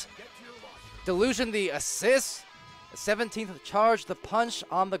hit. Delusion the assist. 17th charge, the punch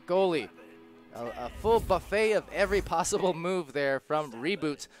on the goalie. A full buffet of every possible move there from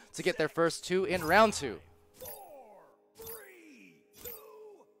Reboot to get their first two in round 2. 4, 3, 2,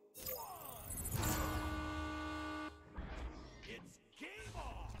 1.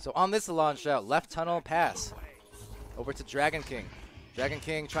 So on this launch out, left tunnel pass over to Dragon King. Dragon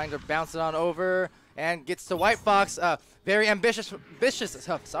King trying to bounce it on over and gets to White Fox. Very ambitious, from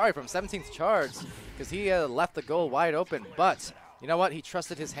 17th charge because he left the goal wide open. But you know what? He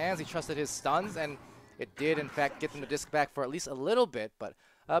trusted his hands, he trusted his stuns, and it did in fact get them the disc back for at least a little bit. But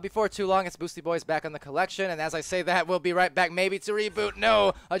before too long, it's Boosty Boys back on the collection, and as I say that, we'll be right back maybe to reboot.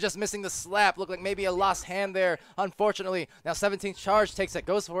 No, just missing the slap. Looked like maybe a lost hand there, unfortunately. Now 17th charge takes it,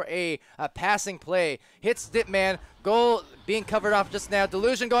 goes for a passing play, hits Dipman, goal being covered off just now.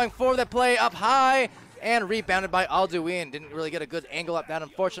 Delusion going for the play up high, and rebounded by Alduin. Didn't really get a good angle up that,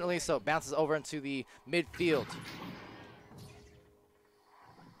 unfortunately, so it bounces over into the midfield.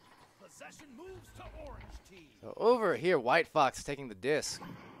 Possession moves to orange team. So over here, White Fox taking the disc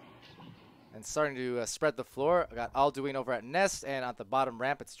and starting to spread the floor. I got Alduin over at Nest, and at the bottom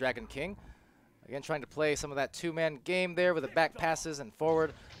ramp, it's Dragon King. Again, trying to play some of that two-man game there with the back passes and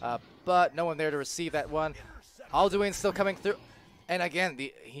forward, but no one there to receive that one. Alduin still coming through, and again,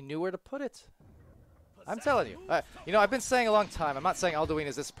 he knew where to put it. I'm telling you. You know, I've been saying a long time, I'm not saying Alduin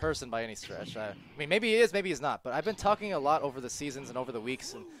is this person by any stretch. I mean, maybe he is, maybe he's not, but I've been talking a lot over the seasons and over the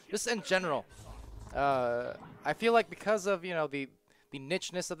weeks, and just in general. I feel like because of, you know, the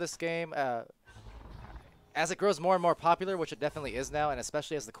nicheness of this game, as it grows more and more popular, which it definitely is now, and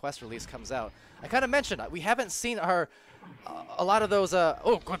especially as the Quest release comes out, I kind of mentioned we haven't seen a lot of those.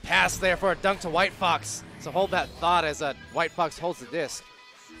 Oh, good pass there for a dunk to White Fox. So hold that thought as White Fox holds the disc.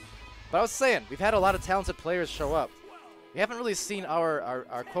 But I was saying, we've had a lot of talented players show up. We haven't really seen our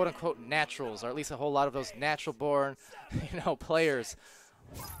quote-unquote naturals, or at least a whole lot of those natural-born, you know, players.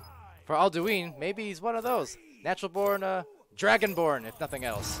 For Alduin, maybe he's one of those. Natural-born, dragon-born, if nothing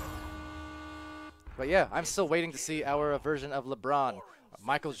else. But yeah, I'm still waiting to see our version of LeBron,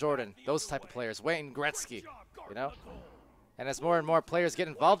 Michael Jordan, those type of players, Wayne Gretzky, you know? And as more and more players get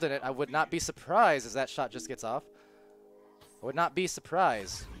involved in it, I would not be surprised as that shot just gets off. I would not be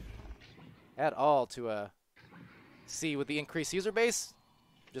surprised at all to see with the increased user base,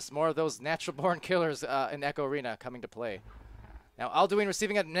 just more of those natural-born killers in Echo Arena coming to play. Now Alduin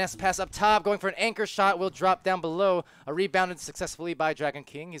receiving a Nest pass up top, going for an anchor shot, will drop down below. Rebounded successfully by Dragon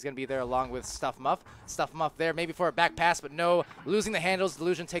King. He's going to be there along with Stuff Muff. Stuff Muff there, maybe for a back pass, but no. Losing the handles,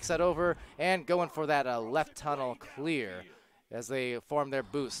 Delusion takes that over, and going for that left tunnel clear as they form their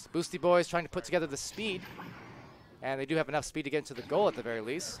boost. Boosty Boys trying to put together the speed, and they do have enough speed to get into the goal at the very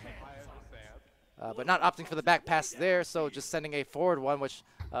least. But not opting for the back pass there, so just sending a forward one, which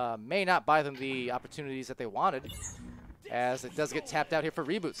may not buy them the opportunities that they wanted, as it does get tapped out here for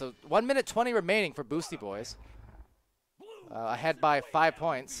reboot. So 1 minute 20 remaining for Boosty Boys, ahead by 5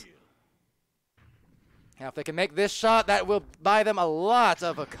 points. Now if they can make this shot, that will buy them a lot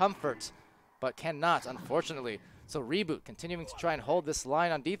of comfort, but cannot, unfortunately. So reboot continuing to try and hold this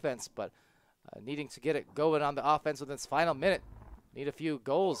line on defense, but needing to get it going on the offense within its final minute. Need a few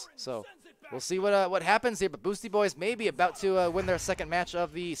goals, so we'll see what happens here. But Boosty Boys may be about to win their second match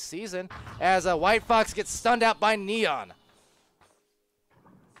of the season, as White Fox gets stunned out by Neon.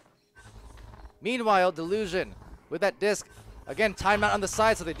 Meanwhile, Delusion with that disc. Again, timeout on the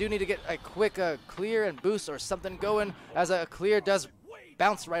side, so they do need to get a quick clear and boost or something going, as a clear does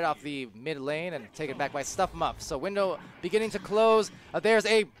bounce right off the mid lane and taken back by Stuff Muff. So window beginning to close. There's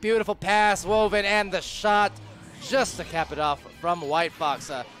a beautiful pass woven, and the shot just to cap it off from White Fox.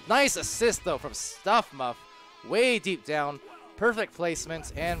 Nice assist, though, from Stuff Muff. Way deep down. Perfect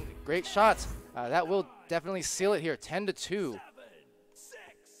placement and great shot. That will definitely seal it here. 10-2.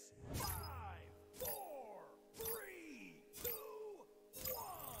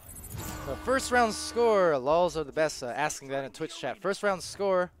 So first round score, LOLs are the best, asking that in Twitch chat. First round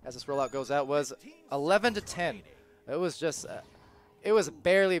score, as this rollout goes out, was 11-10. It was just, it was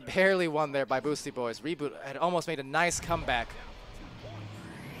barely won there by Boosty Boys. Reboot had almost made a nice comeback.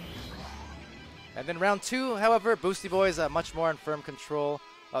 And then round two, however, Boosty Boys much more in firm control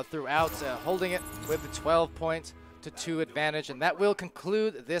throughout, holding it with the 12-2 advantage, and that will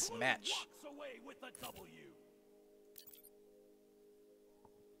conclude this match.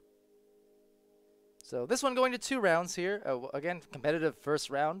 So this one going to 2 rounds here. Again, competitive first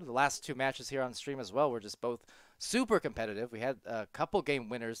round. The last 2 matches here on stream as well were just both super competitive. We had a couple game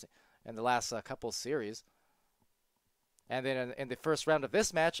winners in the last couple series. And then in the first round of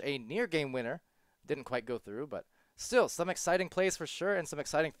this match, a near game winner. Didn't quite go through, but still some exciting plays for sure, and some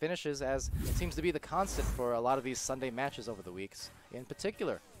exciting finishes, as it seems to be the constant for a lot of these Sunday matches over the weeks in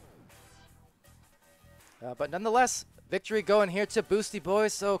particular. But nonetheless, victory going here to Boosty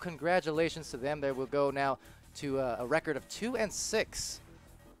Boys, so congratulations to them. They will go now to a record of 2-6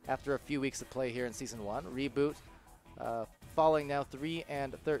 after a few weeks of play here in Season 1. Reboot falling now 3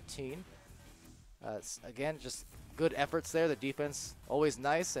 and 13. Again, just good efforts there. The defense always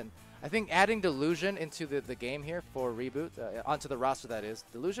nice, and I think adding Delusion into the game here for Reboot, onto the roster that is,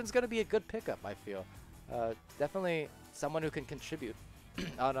 Delusion's going to be a good pickup, I feel. Definitely someone who can contribute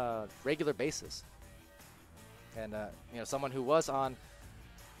on a regular basis. And, you know, someone who was on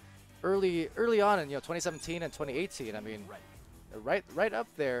early on in, 2017 and 2018. I mean, right up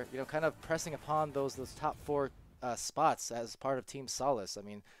there, kind of pressing upon those top 4 spots as part of Team Solace. I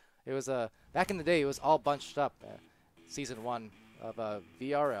mean, it was back in the day, it was all bunched up. Season 1 of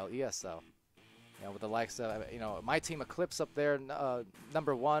VRL, ESL. With the likes of, my team Eclipse up there,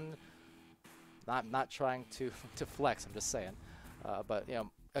 number 1. Not trying to flex, I'm just saying. But,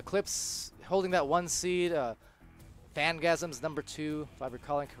 Eclipse holding that 1 seed. Fangasm's number 2, if I'm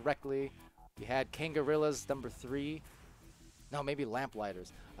recalling correctly. You had Kangorillas number 3. No, maybe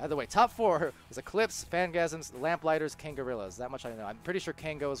Lamplighters. Either way, top 4 was Eclipse, Fangasms, Lamplighters, Kangorillas. That much I know. I'm pretty sure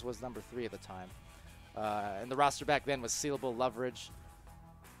Kango's was number 3 at the time. And the roster back then was Sealable, Loveridge,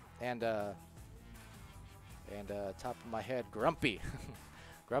 and top of my head, Grumpy.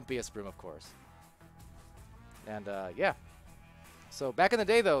 Grumpiest Broom, of course. And yeah. So back in the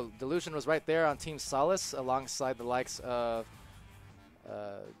day, though, Delusion was right there on Team Solace alongside the likes of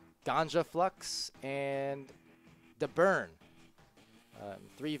Ganja Flux and The Burn.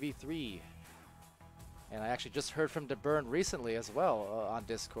 3v3. And I actually just heard from The Burn recently as well on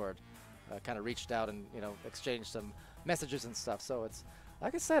Discord. Kind of reached out and exchanged some messages and stuff. So it's,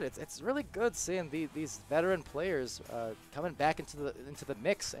 like I said, it's really good seeing these veteran players coming back into the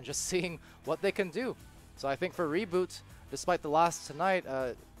mix and just seeing what they can do. So I think for Reboot, despite the loss tonight,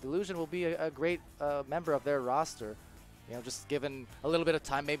 Delusion will be a great member of their roster. Just given a little bit of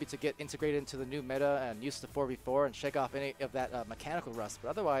time maybe to get integrated into the new meta and used to 4v4 and shake off any of that mechanical rust. But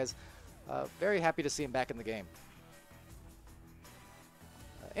otherwise, very happy to see him back in the game.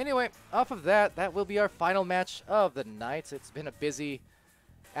 Anyway, off of that, that will be our final match of the night. It's been a busy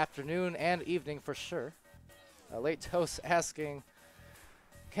afternoon and evening for sure. Late Toast asking,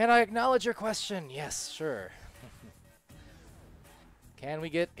 can I acknowledge your question? Yes, sure. Can we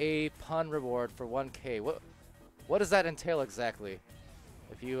get a pun reward for 1K? What does that entail exactly?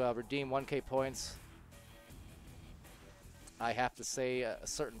 If you redeem 1K points, I have to say a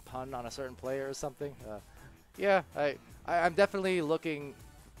certain pun on a certain player or something? Yeah, I'm definitely looking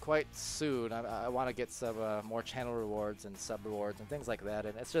quite soon. I want to get some more channel rewards and sub rewards and things like that.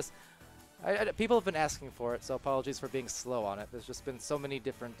 And it's just, people have been asking for it, so apologies for being slow on it. There's just been so many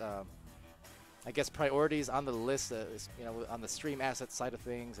different, I guess, priorities on the list, on the stream asset side of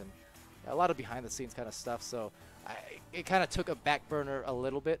things, and a lot of behind the scenes kind of stuff. So it kind of took a back burner a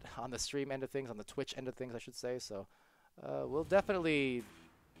little bit on the stream end of things, on the Twitch end of things, I should say. So will definitely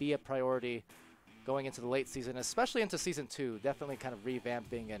be a priority going into the late season, especially into Season 2. Definitely kind of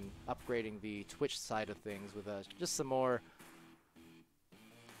revamping and upgrading the Twitch side of things with just some more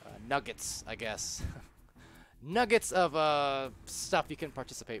nuggets, I guess. Nuggets of stuff you can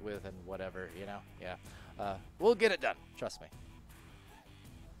participate with and whatever, Yeah. We'll get it done. Trust me.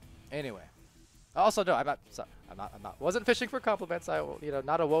 Anyway. Also, no, I'm not. Wasn't fishing for compliments.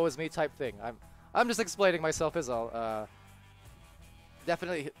 Not a woe is me type thing. I'm just explaining myself is all.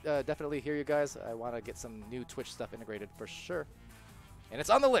 Definitely hear you guys. I want to get some new Twitch stuff integrated for sure. And it's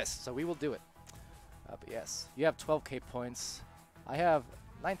on the list, so we will do it. But yes, you have 12K points. I have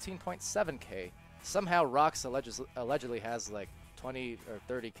 19.7K. Somehow Rox allegedly has like 20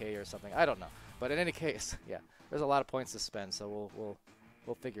 or 30K or something. I don't know. But in any case, yeah, there's a lot of points to spend, so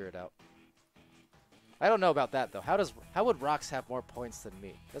we'll figure it out. I don't know about that though. How would Rox have more points than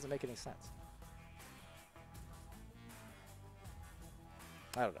me? Doesn't make any sense.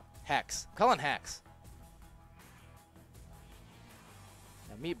 I don't know. Hacks. I'm calling hacks.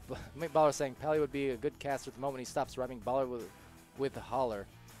 Now, Meatballer saying Pally would be a good caster the moment he stops rhyming baller with the holler.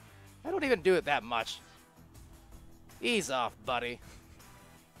 I don't even do it that much. Ease off, buddy.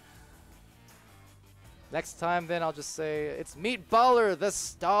 Next time, then, I'll just say, it's Meatballer the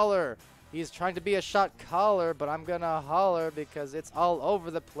Staller. He's trying to be a shot caller, but I'm gonna holler because it's all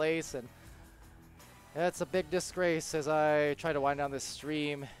over the place, and it's a big disgrace as I try to wind down this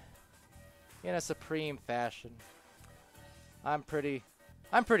stream in a supreme fashion. I'm pretty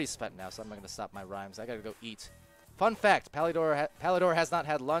spent now, so I'm gonna stop my rhymes. I gotta go eat. Fun fact, Palidore has not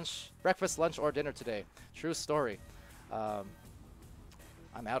had breakfast, lunch, or dinner today. True story. I'm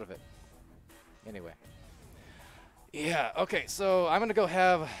out of it. Anyway. Yeah, okay, so I'm gonna go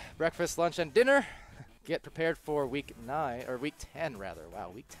have breakfast, lunch, and dinner. Get prepared for week 9, or week 10 rather.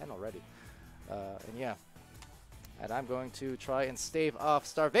 Wow, week 10 already. And yeah. And I'm going to try and stave off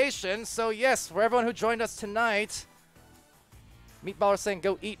starvation. So yes, for everyone who joined us tonight, Meatballer saying,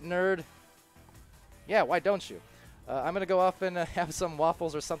 go eat, nerd. Yeah, why don't you? I'm going to go off and have some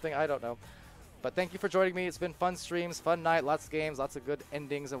waffles or something. I don't know. But thank you for joining me. It's been fun streams, fun night, lots of games, lots of good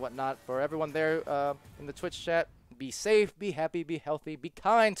endings and whatnot. For everyone there in the Twitch chat, be safe, be happy, be healthy, be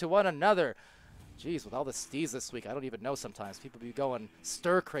kind to one another. Jeez, with all the steez this week, I don't even know sometimes. People be going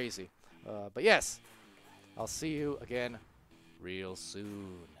stir crazy. But yes, I'll see you again real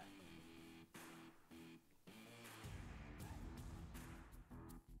soon.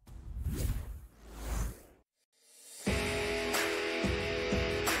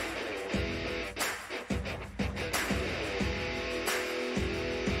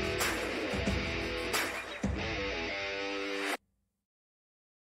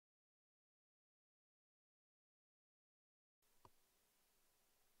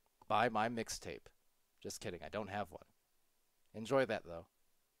 Buy my mixtape. Just kidding, I don't have one. Enjoy that, though.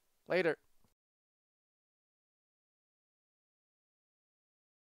 Later.